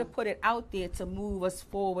 how to put it out there to move us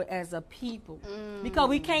forward as a people. Because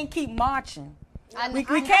we can't keep marching.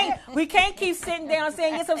 We can't keep sitting down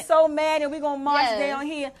saying, yes, I'm so mad and we're going to march Yes. down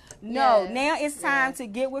here. No, Yes. now it's time to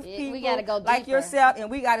get with Yeah, people we gotta go like deeper. yourself, and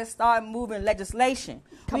we got to start moving legislation.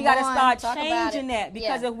 Come we got to on, start talk about changing it. that,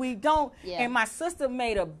 because Yeah. if we don't, Yeah. and my sister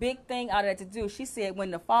made a big thing out of that to do. She said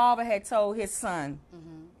when the father had told his son,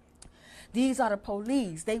 these are the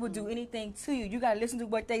police. They would do anything to you. You got to listen to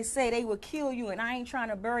what they say. They will kill you, and I ain't trying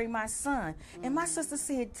to bury my son. And my sister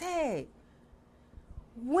said, Dad,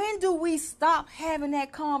 when do we stop having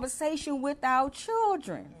that conversation with our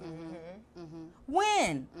children?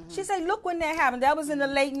 When? She said, look when that happened. That was in the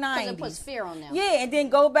late 90s. Because it puts fear on them. Yeah, and then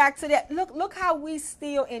go back to that. Look how we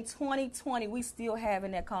still, in 2020, we still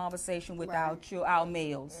having that conversation with our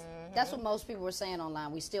males. That's what most people were saying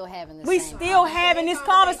online. We still having this. We same still having this Or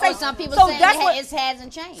conversation. some people So saying that's what it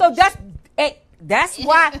hasn't changed. So that's That's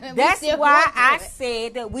why. We That's still why going through I it.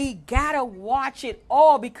 said that we gotta watch it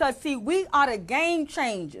all because see, we are the game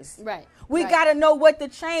changers. Right. We right. gotta know what to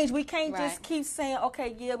change. We can't Right. just keep saying,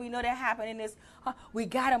 "Okay, yeah, we know that happened in this." We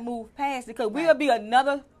gotta move past it because Right. we'll be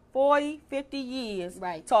another 40, 50 years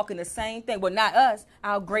Right. talking the same thing. Well, not us.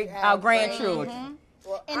 Our grandchildren. Mm-hmm.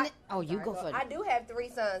 Well, And sorry, go for it. I do have 3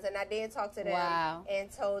 sons, and I did talk to them Wow.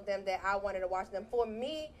 and told them that I wanted to watch them. For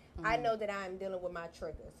me, I know that I'm dealing with my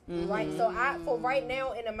triggers, Mm-hmm. right? So for right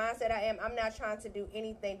now, in the mindset I am, I'm not trying to do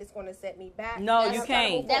anything that's going to set me back. No, I'm you trying to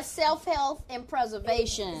can't. move That's self-help and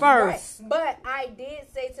preservation. First. Right. But I did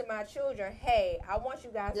say to my children, hey, I want you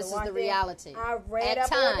guys This to is watch the it. reality. I read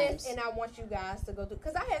At up on this, times. and I want you guys to go through,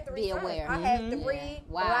 because I have 3 Be sons. aware. I have Mm-hmm. 3 Yeah.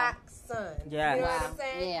 Wow. black sons. Yes. You know Wow. what I'm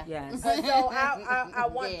saying? Yeah. Yes. So I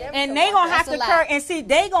want Yeah. them And to they watch gonna it. have That's to a carry, lot. and see,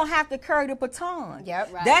 they gonna have to carry the baton.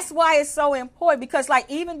 Yep. Right. That's why it's so important because, like,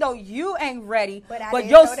 even though you ain't ready, But I but did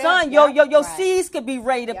your show them. son, Yep. your Right. seeds could be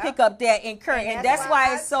ready to Yep. pick up that and carry, and that's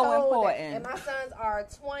why it's so I told them. important. And my sons are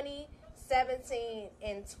 20, 17,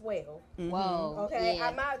 and 12. Whoa. Okay,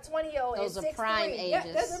 Yeah. my 20-year-old Those is are 6'3". prime Yeah,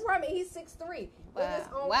 ages. that's the prime. He's 6'3" with his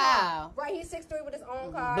Wow. own Wow. car. Right, he's 6'3" with his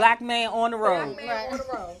own car. Black man on the Black road. man Right. on the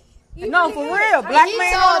road. No, for real, black He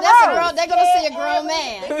man told on the that's a road. grown. They're gonna see a grown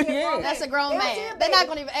man. They see a Yeah. grown That's a man. grown They'll man. see a They're not baby.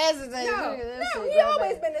 gonna even ask his age. No, he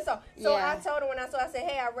always been this. So Yeah. I told him when I said,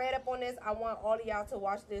 hey, I read up on this. I want all of y'all to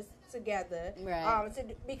watch this together. Right.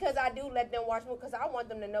 Because I do let them watch me because I want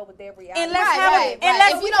them to know what their reality. And let's Right, have right, a, and right.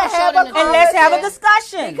 let's If you don't show them the and let's have a content-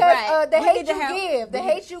 discussion. Because Right. the We hate need to you have- give, the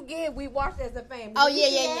hate you give, we watched as a family. Oh Did you yeah,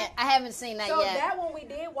 see yeah, yeah. that? I haven't seen that So yet. that one we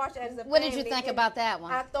did watch as a family. What did you think about that one?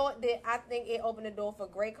 I think it opened the door for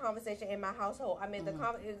great conversation in my household. I mean,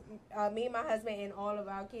 me and my husband and all of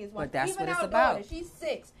our kids watched. But that's Even what it's our about. daughter, she's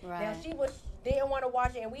 6. Right. Now didn't want to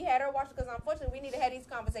watch it, and we had her watch it because unfortunately we need to have these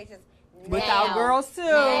conversations With now. our girls too.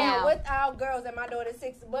 Now. With our girls, and my daughter's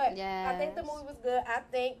 6. But I think the Yes. movie was good. I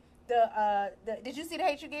think did you see The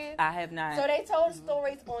Hate You Give? I have not. So they told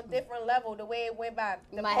stories on different level, the way it went by.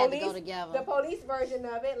 The Might have to go together. The police version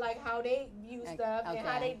of it, like how they view stuff and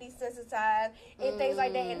how they Okay. desensitize and things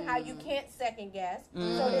like that, and how you can't second guess.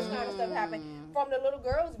 So this kind of stuff happened from the little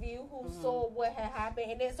girl's view who saw what had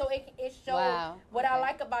happened, and then so it showed. Wow. What I Okay.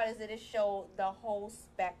 like about it is that it showed the whole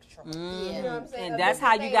spectrum. Yeah. You know what I'm saying? And Of that's different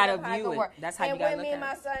how you things gotta of how view can it. work. That's how you and gotta when me look and at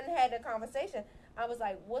my son had the conversation, I was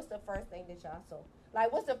like, what's the first thing that y'all saw?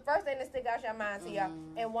 Like, what's the first thing that stick out your mind to y'all?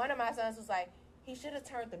 And one of my sons was like, he should have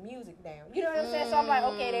turned the music down. You know what I'm saying? So I'm like,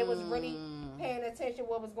 okay, they was really paying attention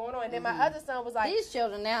what was going on. And then my other son was like, These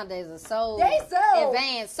children nowadays are so They so-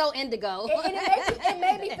 advanced, so indigo. and it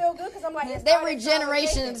made me feel good because I'm like, it They're started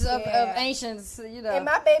regenerations of conversation. Yeah. ancients, you know. And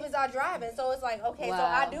my babies are driving, so it's like, okay, so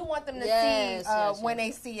Wow. I do want them to Yes, see yes, when yes.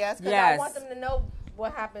 they see us, because Yes. I want them to know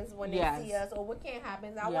what happens when they Yes. see us or what can't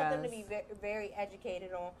happen. I want them to Yes. be very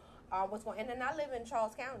educated on what's going on. And then I live in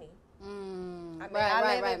Charles County. I mean,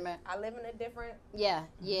 Right. I live in a different. Yeah.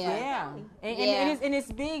 Yeah. And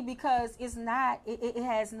it's big because it's not. It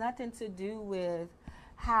has nothing to do with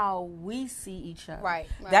how we see each other. Right.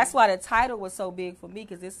 That's why the title was so big for me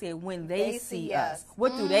because it said when they see us.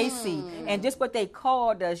 What do they see? And just what they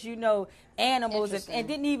called us, animals, Interesting. and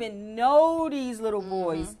didn't even know these little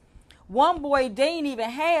boys. One boy, they didn't even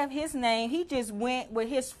have his name. He just went with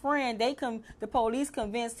his friend. The police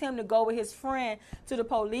convinced him to go with his friend to the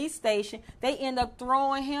police station. They end up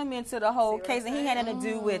throwing him into the whole case, and he had nothing to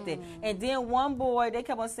do with it. And then one boy, they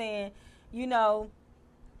kept on saying,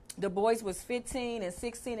 the boys was 15 and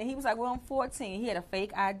 16, and he was like, well, I'm 14. He had a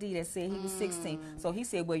fake ID that said he was 16. So he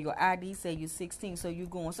said, well, your ID said you're 16, so you're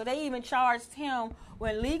going. So they even charged him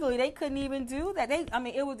when legally they couldn't even do that.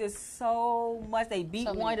 It was just so much. They beat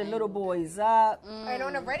So one of the many little boys up. And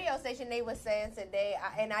on the radio station, they were saying today,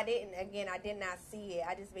 I did not see it.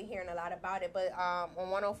 I just been hearing a lot about it. But on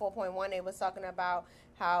 104.1, they was talking about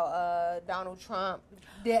how Donald Trump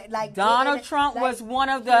Trump was one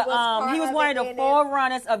of the he was one of the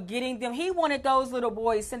forerunners of getting them. He wanted those little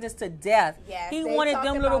boys sentenced to death. Yes, he they wanted talked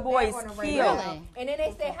them little about boys that on the killed. radio. Really? And then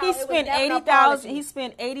they said how He it was spent never an $80,000. apology. He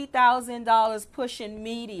spent $80,000 pushing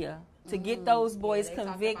media to get those boys they talked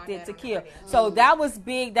about convicted that to on the kill. radio. So that was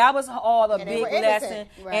big. That was all a And they big were innocent.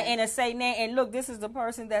 lesson. Right. And to say now, and look, this is the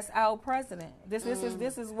person that's our president. This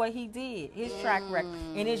is what he did. His track record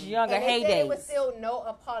in his younger And they said it was heydays. still no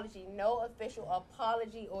apology, no official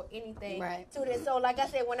apology or anything Right. to this. So, like I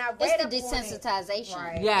said, when I read It's the up on it- desensitization.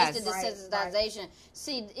 Right. Yes. It's the Right, desensitization.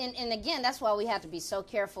 See, and again, that's why we have to be so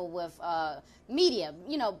careful with media.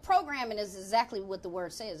 Programming is exactly what the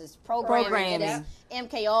word says. It's programming. It is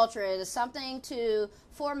MK Ultra. It is something to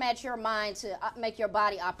format your mind to make your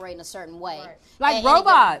body operate in a certain way. Right. Like And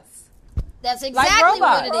robots. That's exactly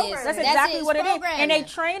what it is. That's exactly what it is. And they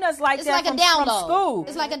train us like that from school.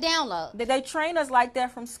 It's like a download. They train us like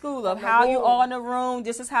that from school of how you are in the room.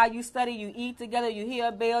 This is how you study. You eat together. You hear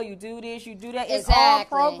a bell. You do this. You do that. It's all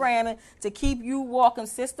programming to keep you walking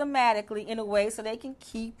systematically in a way so they can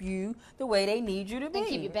keep you the way they need you to be. And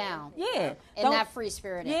keep you bound. Yeah. And not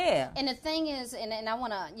free-spirited. Yeah. And the thing is, and I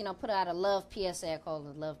want to, put out a love PSA. I call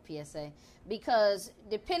it a love PSA. Because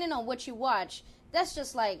depending on what you watch, that's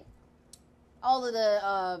just like all of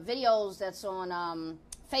the videos that's on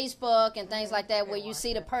Facebook and things like that, where you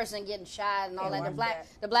see the person getting shot and all that,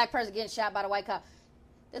 the black person getting shot by the white cop.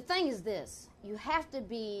 The thing is this: you have to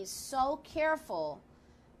be so careful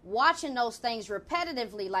watching those things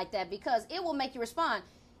repetitively like that, because it will make you respond.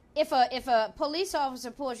 If a police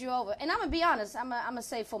officer pulls you over, and I'm gonna be honest, I'm gonna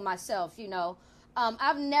say for myself,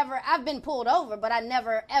 I've been pulled over, but I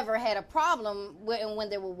never ever had a problem when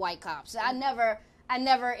there were white cops. I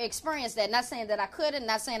never experienced that. Not saying that I couldn't,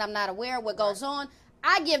 not saying I'm not aware of what goes on.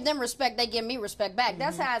 I give them respect, they give me respect back.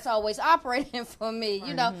 That's how it's always operating for me.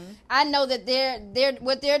 I know that they're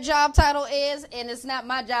what their job title is, and it's not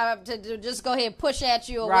my job to just go ahead and push at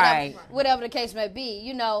you or whatever the case may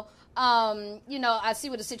be. I see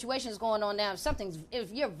what the situation is going on now.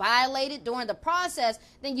 If you're violated during the process,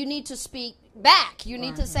 then you need to speak back. You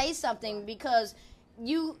need to say something, because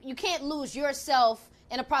you can't lose yourself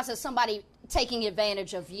in the process of somebody taking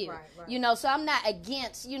advantage of you. So I'm not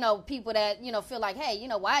against, people that, feel like, hey,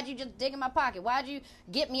 why'd you just dig in my pocket? Why'd you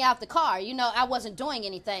get me out the car? I wasn't doing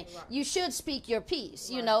anything. You should speak your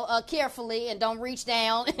piece, carefully, and don't reach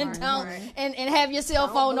down and and have your cell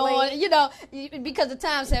phone on, because the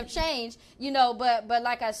times have changed, but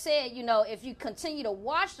like I said, if you continue to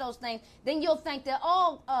watch those things, then you'll think that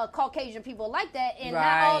all Caucasian people are like that, and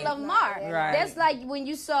not all of them are. That's like when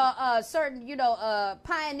you saw certain,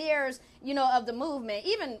 pioneers, of the movement,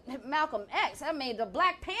 even Malcolm X. I mean, the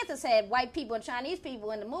Black Panthers had white people and Chinese people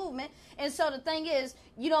in the movement. And so the thing is,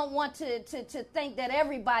 you don't want to think that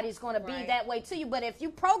everybody's going to be that way to you. But if you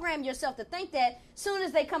program yourself to think that, soon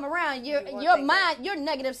as they come around, your mind, your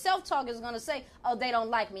negative self-talk is going to say, oh, they don't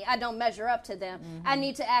like me. I don't measure up to them. I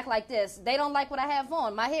need to act like this. They don't like what I have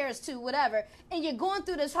on. My hair is too whatever. And you're going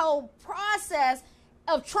through this whole process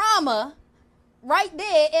of trauma right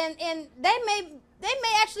there. And they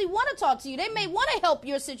may actually want to talk to you. They may want to help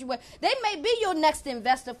your situation. They may be your next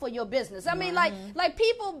investor for your business. I mean, like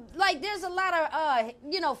people, like there's a lot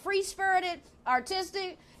of, free-spirited,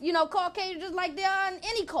 artistic, Caucasian, just like they are in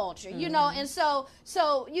any culture, and so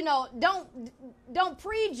don't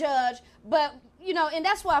prejudge, but, and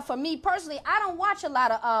that's why for me personally, I don't watch a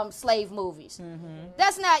lot of slave movies.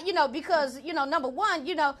 That's not, because, number one,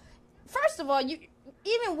 first of all,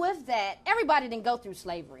 even with that, everybody didn't go through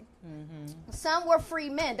slavery. Some were free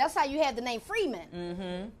men. That's how you had the name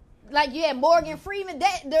Freeman. Like you had Morgan Freeman.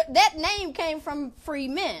 That name came from free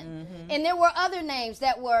men. And there were other names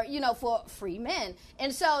that were, for free men.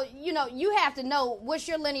 And so, you have to know what's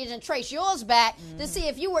your lineage and trace yours back to see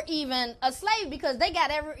if you were even a slave, because they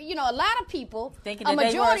got a lot of people, a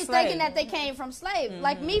majority thinking that they came from slave.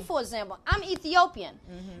 Like me, for example, I'm Ethiopian.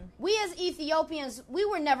 We as Ethiopians, we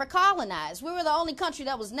were never colonized. We were the only country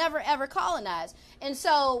that was never, ever colonized. And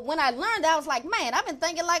so when I learned that, I was like, man, I've been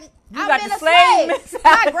thinking like I've been a slave.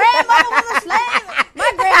 My grandmama was a slave.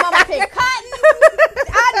 My grandmama picked cotton.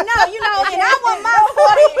 I know, and I want my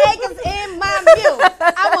 40 acres in my mule.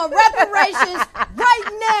 I want reparations right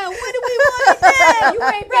now. What do we want to do? You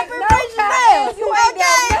ain't reparations now.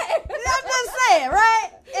 Okay? I'm just saying, right?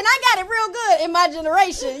 And I got it real good in my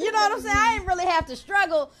generation. You know what I'm saying? I didn't really have to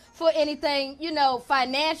struggle for anything,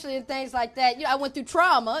 financially and things like that. I went through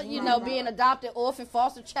trauma, being adopted, orphan,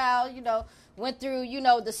 foster child, went through,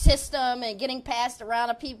 the system and getting passed around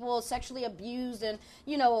to people, sexually abused and,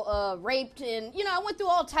 raped. And, I went through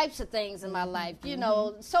all types of things in my life,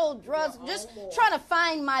 sold drugs, just trying to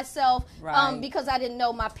find myself because I didn't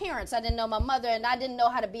know my parents. I didn't know my mother, and I didn't know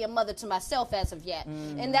how to be a mother to myself as of yet.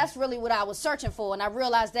 And that's really what I was searching for. And I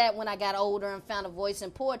realized that when I got older and found a voice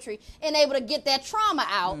in poetry and able to get that trauma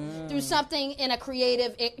out through something in a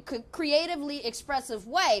creatively expressive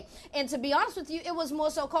way. And to be honest with you, it was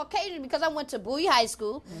more so Caucasian because I went to Bowie High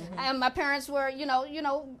School, and my parents were,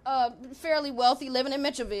 fairly wealthy, living in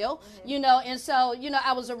Mitchellville, and so,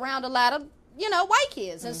 I was around a lot of, white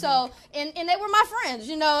kids, and so, and they were my friends,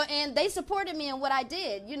 and they supported me in what I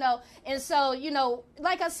did, and so,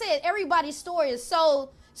 like I said, everybody's story is so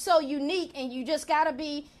unique, and you just gotta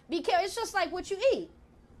be careful. It's just like what you eat.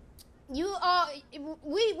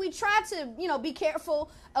 we try to be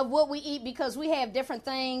careful of what we eat because we have different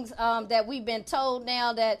things that we've been told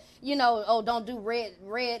now that don't do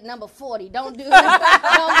red number 40, don't do leave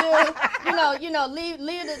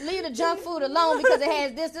the junk food alone because it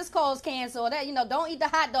has this causes cancer or that don't eat the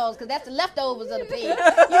hot dogs because that's the leftovers of the pig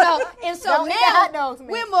and so now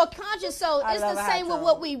we're more conscious, so it's the same with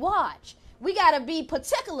what we watch. We got to be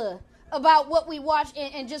particular about what we watch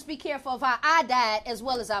and just be careful of our eye diet as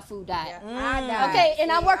well as our food diet. Yeah, okay,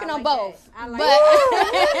 and I'm working on both.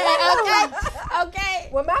 Okay.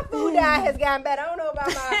 Well, my food diet has gotten better. I don't know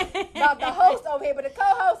about the host over here, but the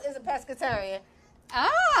co-host is a pescatarian.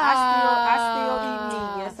 I still eat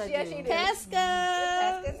meat. Yes, I do. She do.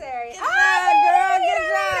 Pescatarian. Girl, good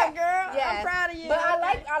job, girl. Yes. I'm proud of you. But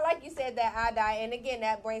I like you said that eye diet, and again,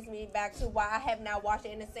 that brings me back to why I have not watched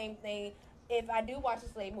it. And the same thing. If I do watch a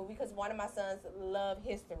slave movie, because one of my sons love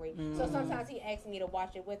history, so sometimes he asks me to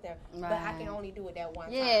watch it with him, but I can only do it that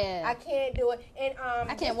one time. I can't do it, and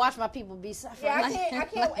I can't watch my people be suffering. Yeah, I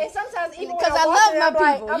can't. And sometimes even because when I love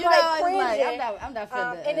my people, I'm cringing. I'm not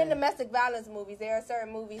feeling and in domestic violence movies, there are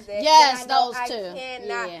certain movies that those I too.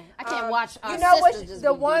 Cannot. I can't watch. You know what?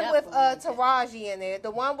 The one with Taraji in there.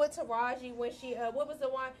 The one with Taraji when she what was the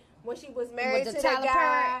one? When she was married to the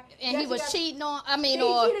guy, and he was cheating on. I mean, he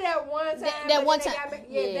cheated at one time. That one time,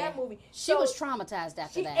 that movie. She was traumatized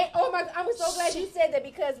after that. And, oh my! I'm so glad you said that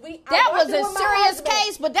because that was a serious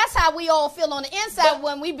case, but that's how we all feel on the inside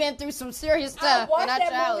when we've been through some serious stuff. I watched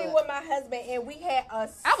that movie with my husband, and we had a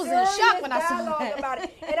I was in shock when I saw that about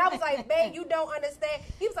it, and I was like, "Babe, you don't understand."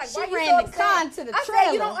 He was like, "Why you ran so the con to the trailer?" I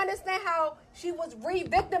said, "You don't understand how she was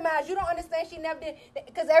re-victimized. You don't understand she never did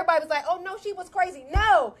because everybody was like, oh no, she was crazy.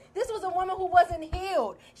 No, this was a woman who wasn't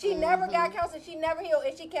healed. She never got counseling. She never healed,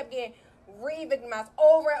 and she kept getting re-victimized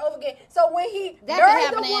over and over again. So when he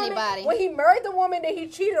married the woman that he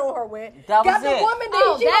cheated on her with, that got was the it. woman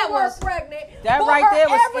that he cheated on her pregnant. That right there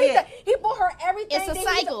was everything. He bought her everything. It's a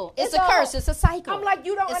cycle. It's a curse. It's a cycle. I'm like,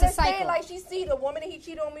 you don't understand. Like she see the woman that he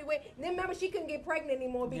cheated on me with. Then remember, she couldn't get pregnant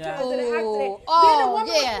anymore because of the accident. Then the woman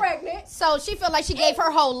was pregnant. So she felt like she gave her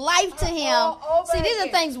whole life to him. See, these are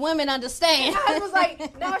things women understand. I was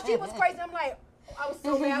like, no, she was crazy. I'm like, I was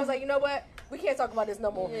so mad. I was like, you know what? We can't talk about this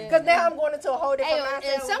no more because now I'm going into a whole different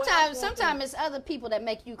mindset. And sometimes it's other people that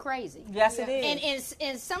make you crazy. Yes, it is.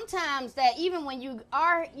 And sometimes that even when you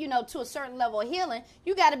are, to a certain level of healing,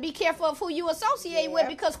 you got to be careful of who you associate with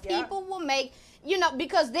because people will make,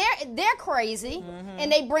 because they're crazy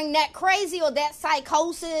and they bring that crazy or that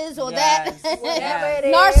psychosis or that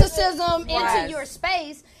narcissism into your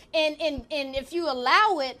space. And if you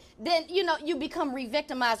allow it, then you become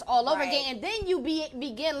re-victimized all over again, and then you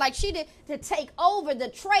begin like she did to take over the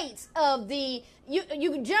traits of the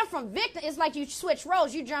you jump from victim. It's like you switch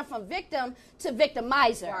roles. You jump from victim to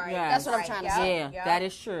victimizer. Right. That's what I'm trying to say. Yeah, that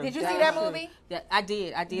is true. Did you see that movie? I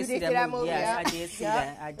did. I did see that movie. Yes, I did see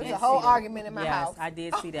that. There's a whole argument in my house. I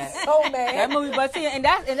did see that. So mad. That movie, but see, and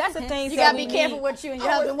that's the thing. You gotta be careful what you and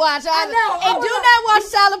your husband watch. I know. And do not watch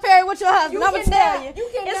Tyler Perry with your husband. I'm gonna tell you.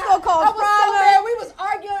 It's gonna cause problems. We was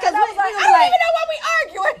arguing because I was like, I don't even know why we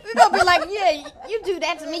arguing. We're gonna be like, yeah, you do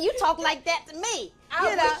that to me. You talk like that to me.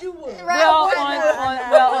 I wish you would. Right?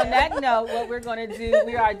 On that note, what we're going to do,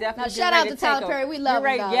 we are definitely shout out to Tyler Perry. We love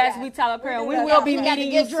him. Yes, we Tyler Perry. We will be meeting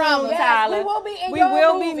you soon, Tyler. We will be in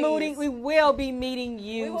your movies. We will be meeting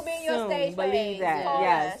you soon. We will be in your stage. Believe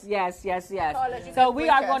that. Yes. So we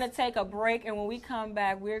are going to take a break, and when we come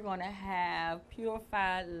back, we're going to have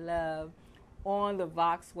Purified Love on the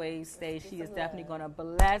Vox Wave stage. She is definitely going to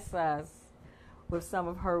bless us with some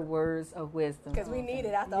of her words of wisdom. Because we need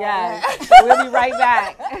it after all that. We'll be right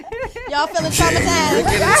back. Y'all feeling traumatized?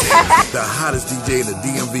 The hottest DJ in the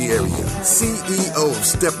DMV area. CEO of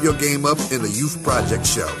Step Your Game Up in the Youth Project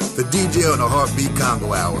Show. The DJ on the Heartbeat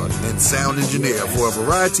Congo Hour. And sound engineer for a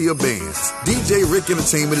variety of bands. DJ Rick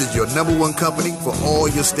Entertainment is your #1 company for all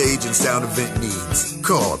your stage and sound event needs.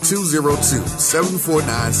 Call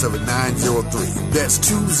 202-749-7903. That's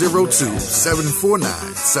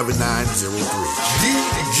 202-749-7903.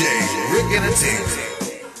 DJ Rick Entertainment.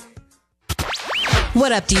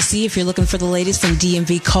 What up, DC? If you're looking for the latest in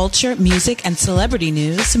DMV culture, music, and celebrity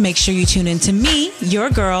news, make sure you tune in to me, your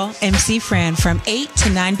girl, MC Fran, from 8 to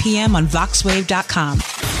 9 p.m. on VoxWave.com.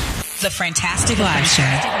 The Fantastic Live Show.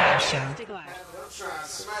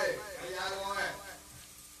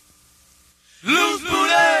 Loose booty!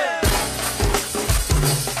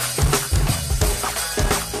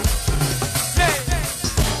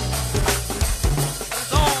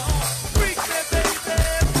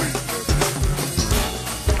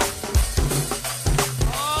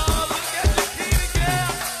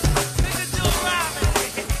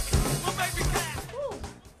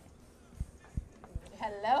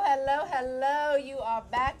 hello, hello. You are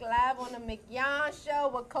back live on the McYon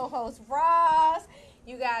Show with co-host Ross.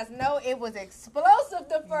 You guys know it was explosive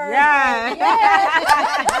the first Yes. week.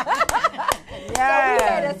 So we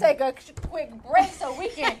had to take a quick break so we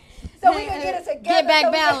can get it together. Get back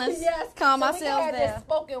so balanced. Calm so ourselves we can have down. the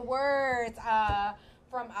spoken words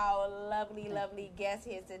from our lovely guest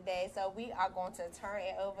here today. So we are going to turn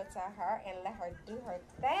it over to her and let her do her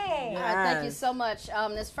thing. All right, thank you so much.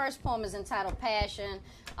 This first poem is entitled Passion.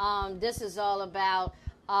 This is all about,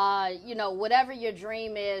 whatever your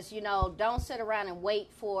dream is, don't sit around and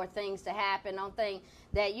wait for things to happen. Don't think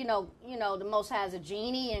that, the Most High is a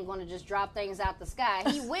genie and going to just drop things out the sky.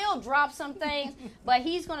 He will drop some things, but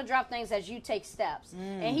he's going to drop things as you take steps.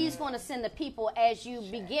 And he's going to send the people as you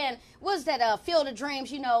begin. What's that, Field of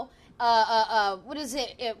Dreams, what is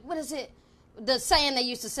it? The saying they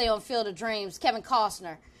used to say on Field of Dreams, Kevin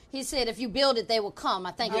Costner. He said, if you build it, they will come.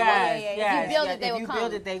 I think it was. If you build it, they will come. If you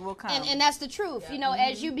build it, they will come. And that's the truth.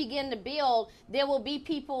 As you begin to build, there will be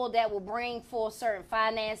people that will bring forth certain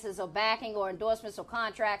finances or backing or endorsements or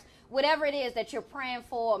contracts. Whatever it is that you're praying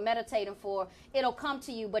for or meditating for, it'll come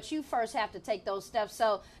to you. But you first have to take those steps.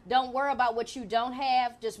 So don't worry about what you don't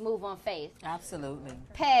have. Just move on faith. Absolutely.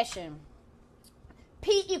 Passion.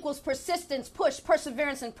 P equals persistence, push,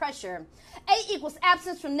 perseverance, and pressure. A equals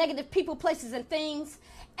absence from negative people, places, and things.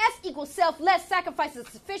 S equals selfless, sacrifice is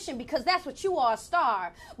sufficient because that's what you are, a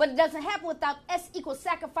star. But it doesn't happen without S equals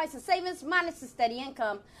sacrifice and savings minus a steady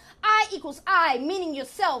income. I equals I, meaning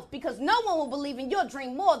yourself, because no one will believe in your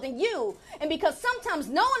dream more than you. And because sometimes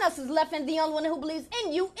no one else is left and the only one who believes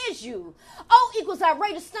in you is you. O equals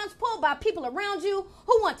outrageous stunts pulled by people around you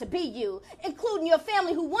who want to be you, including your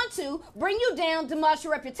family who want to bring you down, demolish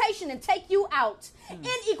your reputation, and take you out. N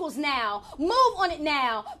equals now. Move on it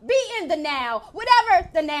now. Be in the now. Whatever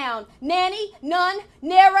the noun. Nanny, nun,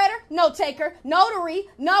 narrator, note taker, notary,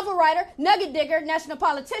 novel writer, nugget digger, national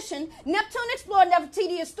politician, Neptune explorer,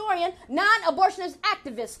 Nefertiti historian, non-abortionist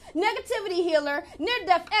activist, negativity healer,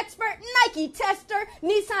 near-death expert, Nike tester,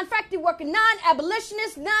 Nissan factory worker,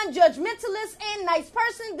 non-abolitionist, non-judgmentalist, and nice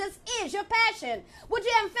person. This is your passion. What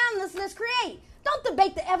you haven't found in this list, create. Don't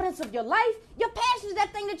debate the evidence of your life. Your passion is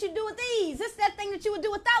that thing that you do with ease. It's that thing that you would do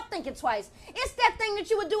without thinking twice. It's that thing that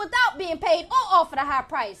you would do without being paid or offered a high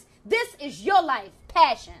price. This is your life.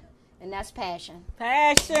 Passion. And that's passion.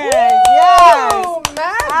 Passion. Woo, Yes.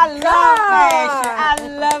 my I love God. passion.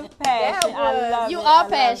 I love passion. I love You it. are I love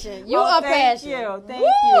passion. it. You Oh, are thank passion. you. Thank Woo.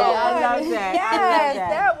 you. I love that. Yes, I love that.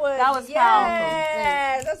 that was powerful.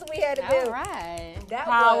 Yes, that's what we had to do. All right. That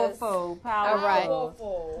Powerful. was Powerful.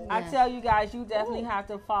 powerful. I tell you guys, you definitely have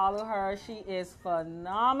to follow her. She is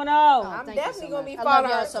phenomenal. I'm Thank you definitely so gonna be much. I love following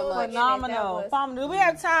y'all her so too. much. Phenomenal. Phenomenal. Do we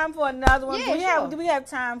have time for another one? Yeah, Do we have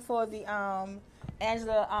time for the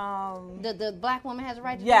Angela The black woman has a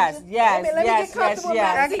right to Yes, do yes, Let me yes, get comfortable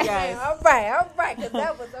yes, with my yes. All right, because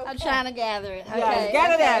that was okay. I'm trying to gather it. Okay. Yes,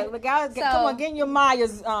 gather that. But guys, So- come on, get in your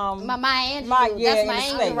Maya's My Maya Angelou. yeah, That's my in the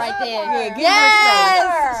angel space. right there. Yeah, give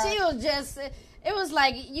Yes. She was just. It was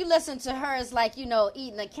like you listen to her. It's like eating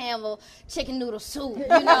a Campbell chicken noodle soup.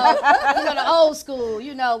 The old school.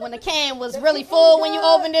 When the can was really full when you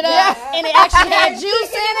opened it up and it actually had juice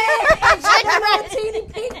in it. And teeny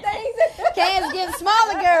pink things. Cans getting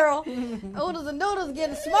smaller, girl. Oodles and noodles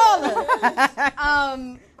getting smaller.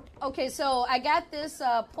 Okay, so I got this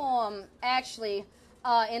poem actually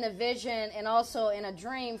in a vision and also in a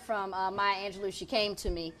dream from Maya Angelou. She came to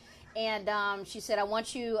me. And she said, I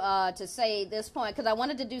want you to say this point, because I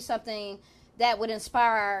wanted to do something that would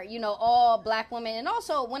inspire, all black women. And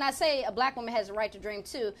also, when I say a black woman has a right to dream,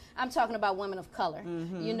 too, I'm talking about women of color,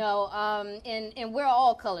 and we're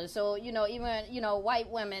all colors. So, even, white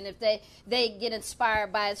women, if they get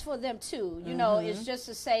inspired by it, it's for them, too. It's just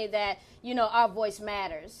to say that, our voice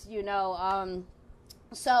matters,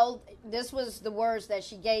 So this was the words that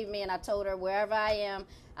she gave me, and I told her, wherever I am,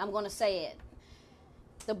 I'm going to say it.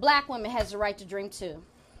 The black woman has the right to dream too.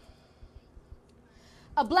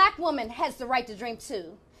 A black woman has the right to dream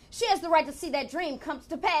too. She has the right to see that dream come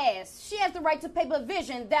to pass. She has the right to paper a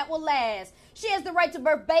vision that will last. She has the right to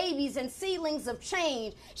birth babies and seedlings of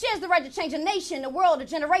change. She has the right to change a nation, a world, a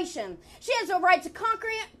generation. She has the right to conquer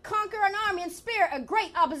an army and spirit a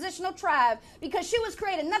great oppositional tribe, because she was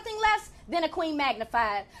created nothing less than a queen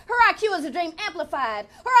magnified. Her IQ is a dream amplified.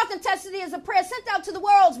 Her authenticity is a prayer sent out to the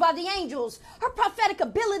worlds by the angels. Her prophetic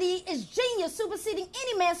ability is genius, superseding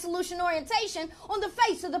any man's solution orientation on the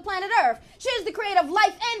face of the planet Earth. She is the creator of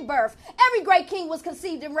life and give birth. Every great king was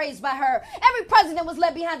conceived and raised by her. Every president was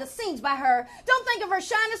led behind the scenes by her. Don't think of her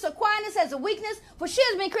shyness or quietness as a weakness, for she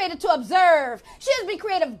has been created to observe. She has been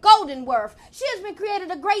created of golden worth. She has been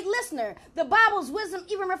created a great listener. The Bible's wisdom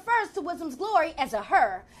even refers to wisdom's glory as a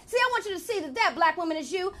her. See, I want you to see that black woman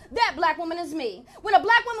is you, that black woman is me. When a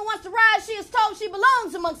black woman wants to rise, she is told she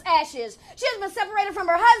belongs amongst ashes. She has been separated from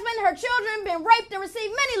her husband, her children, been raped and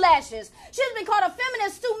received many lashes. She has been called a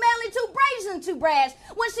feminist, too manly, too brazen, too brash.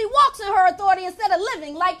 When she walks in her authority instead of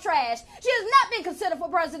living like trash. She has not been considered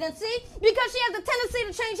for presidency because she has the tendency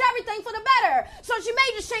to change everything for the better. So she may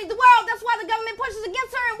just change the world. That's why the government pushes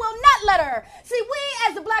against her and will not let her. See, we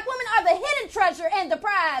as the black women are the hidden treasure and the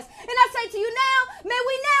prize. And I say to you now, may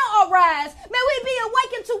we now all rise. May we be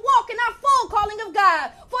awakened to walk in our full calling of God.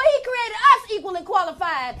 For he created us equal and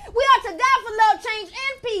qualified. We are to die for love, change,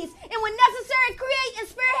 and peace. And when necessary, create and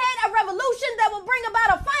spearhead a revolution that will bring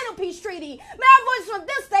about a final peace treaty. May our voices from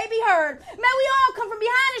this day be heard. May we all come from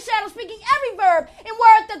behind the shadow, speaking every verb and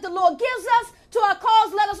word that the Lord gives us. To our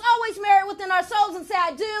cause, let us always merit within our souls and say,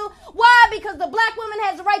 I do. Why? Because the black woman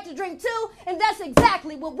has the right to dream too, and that's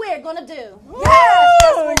exactly what we're going to do. Yes,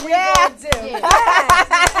 that's what we're going to do.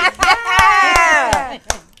 Yes.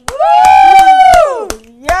 Woo!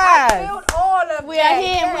 Yes. I feel all of We are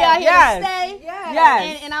here and we are here to stay.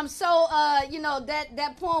 Yes. And I'm so,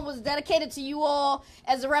 that poem was dedicated to you all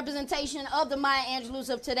as a representation of the Maya Angeloos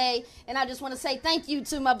of today. And I just want to say thank you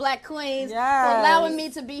to my black queens for allowing me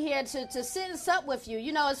to be here to sit and sup with you.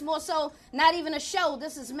 You know, it's more so not even a show.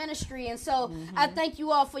 This is ministry. And so I thank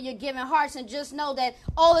you all for your giving hearts. And just know that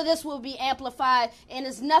all of this will be amplified. And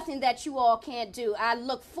it's nothing that you all can't do. I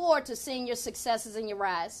look forward to seeing your successes and your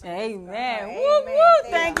rise. Amen. Woo, woo.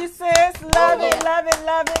 Thank you, sis. Love it, love it,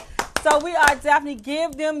 love it. So we are definitely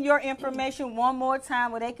give them your information one more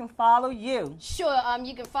time where they can follow you. Sure.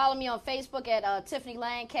 You can follow me on Facebook at Tiffany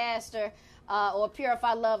Lancaster or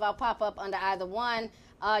Purify Love. I'll pop up under either one.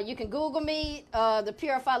 You can Google me. The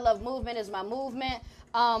Purify Love movement is my movement.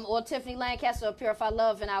 Or Tiffany Lancaster or Purify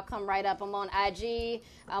Love, and I'll come right up. I'm on IG.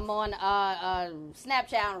 I'm on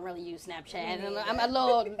Snapchat. I don't really use Snapchat. I'm a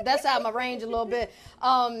little. That's out of my range a little bit.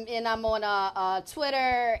 And I'm on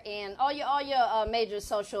Twitter and all your major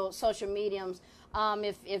social mediums.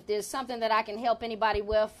 If there's something that I can help anybody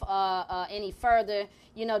with any further,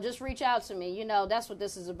 you know, just reach out to me. You know, that's what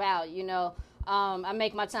this is about. You know. I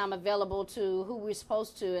make my time available to who we're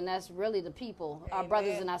supposed to, and that's really the people, our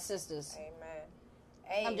brothers and our sisters. Amen.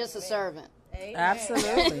 I'm just a servant. Amen.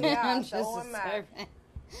 Absolutely. I'm just a servant.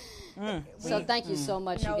 So thank you so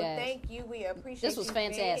much, you guys. Thank you. We appreciate this was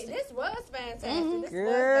fantastic. This was fantastic. Mm-hmm. This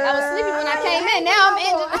I was sleepy when I came in. Now I'm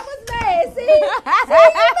in. I was mad. See, look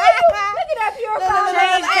at that pure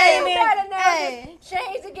Change came in.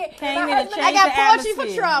 Change again. Came in and changed I got the poetry for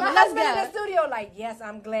atmosphere. trauma. My Let's husband in the go. studio like, yes,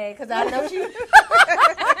 I'm glad because I know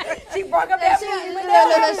she broke up that music,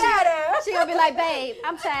 but She gonna be like, babe,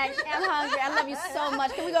 I'm tired. I'm hungry. I love you so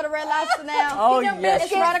much. Can we go to Red Lobster now? Oh, yes.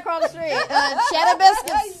 It's right across the street. Cheddar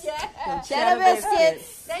biscuits. Yes. Cheddar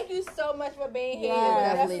biscuits. Thank you so much for being here.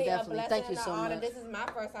 Yeah, It was definitely. a blessing Thank you and so an honor. much. This is my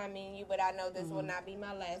first time meeting you, but I know this will not be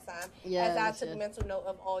my last time. Yes, as I took yes. mental note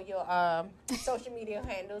of all your social media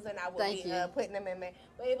handles, and I will Thank be you. Putting them in there.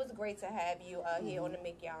 But it was great to have you here on the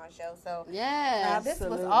McYon Show. So Yes. this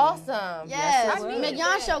was awesome. Yes. I mean,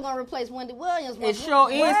 McYon Show gonna replace Wendy Williams. It sure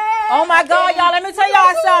is. Oh my God, y'all! Let me tell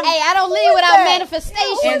y'all something. Hey, I don't leave without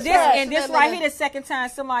manifestation. And this right here, the second time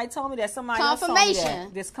somebody told me that somebody else told me Confirmation.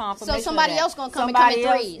 that. This confirmation. So somebody of that. else gonna come and come in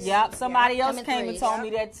Somebody threes. Yep. Somebody else Come in came and threes. told me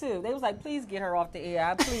that too. They was like, "Please get her off the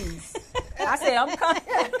air, please." I said, "I'm coming."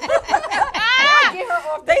 get her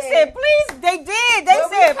off the They air. said, "Please." They did. They Well,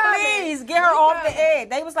 we said, coming. "Please get her off the air."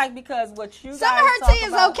 They was like, because what you Some guys of her talk tea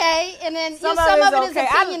is about- okay, and then Some some of of it it is is okay.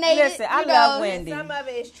 opinionated. Listen, I you love know. Wendy. Some of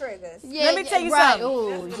it is triggers. Yeah, Let me tell you right. something.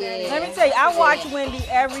 Ooh, yeah. Let me tell you, I watch Wendy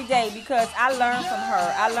every day because I learn from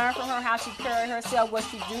her. I learn from her how she carry herself, what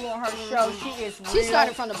she do on her show. She is real. She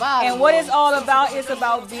started from the bottom. And what it's all about is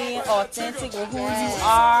about being authentic with who you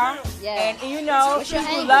are. Yes. And you know, What's your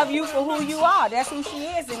people angle? love you for who you are. That's who she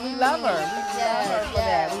is, and we love her. We love her for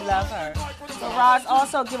that. We love her. So Roz,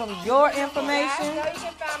 also give them your information. So you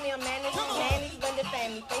can find me on Manny's Blended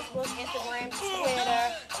Family, Facebook, Instagram,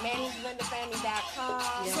 Twitter,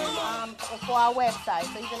 Manny'sBlendedFamily.com, for our website.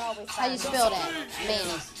 So you can always How find you me. spell that?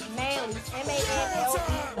 Manny's. Manly's,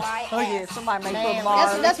 M-A-N-L-E-Y-S. Oh yeah, somebody may put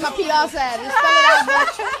Mars. That's my PR side. Just spell it out, but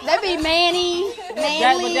that be Manny, But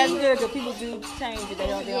that's Manly. good because people do change it. They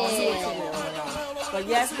don't switch it. But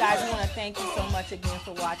yes, guys, we want to thank you so much again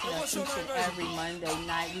for watching us each and every Monday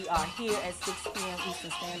night. We are here at 6 p.m.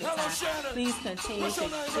 Eastern Standard Time. Please continue to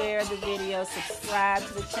share the video, subscribe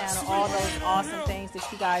to the channel, all those awesome things that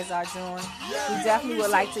you guys are doing. We definitely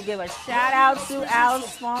would like to give a shout out to our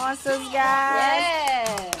sponsors, guys.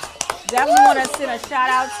 Yeah. Definitely want to send a shout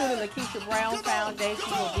out to the Lakeisha Brown Foundation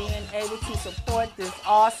for being able to support this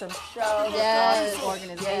awesome show, this awesome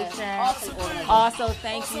organization. Yes. Awesome organization. Also,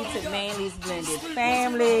 thank you to Manly's Blended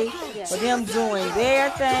Family for them doing their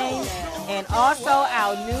thing. And also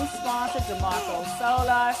our new sponsor, DeMarco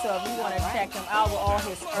Solar. So if you want to check him out with all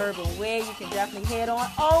his urban wear, you can definitely head on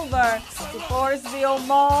over to Forestville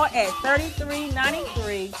Mall at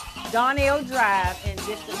 3393 Darnell Drive in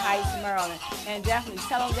District Heights, Maryland. And definitely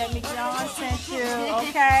tell them that McJohn sent you,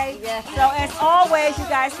 okay? Yes. So as always, you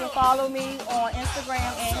guys can follow me on Instagram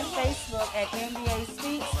and Facebook at NBA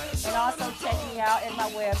Speaks, and also check me out at my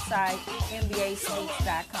website,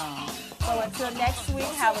 NBASpeaks.com. So until next week,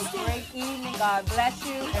 have a great evening. God bless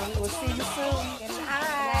you, and we will see you soon in the house.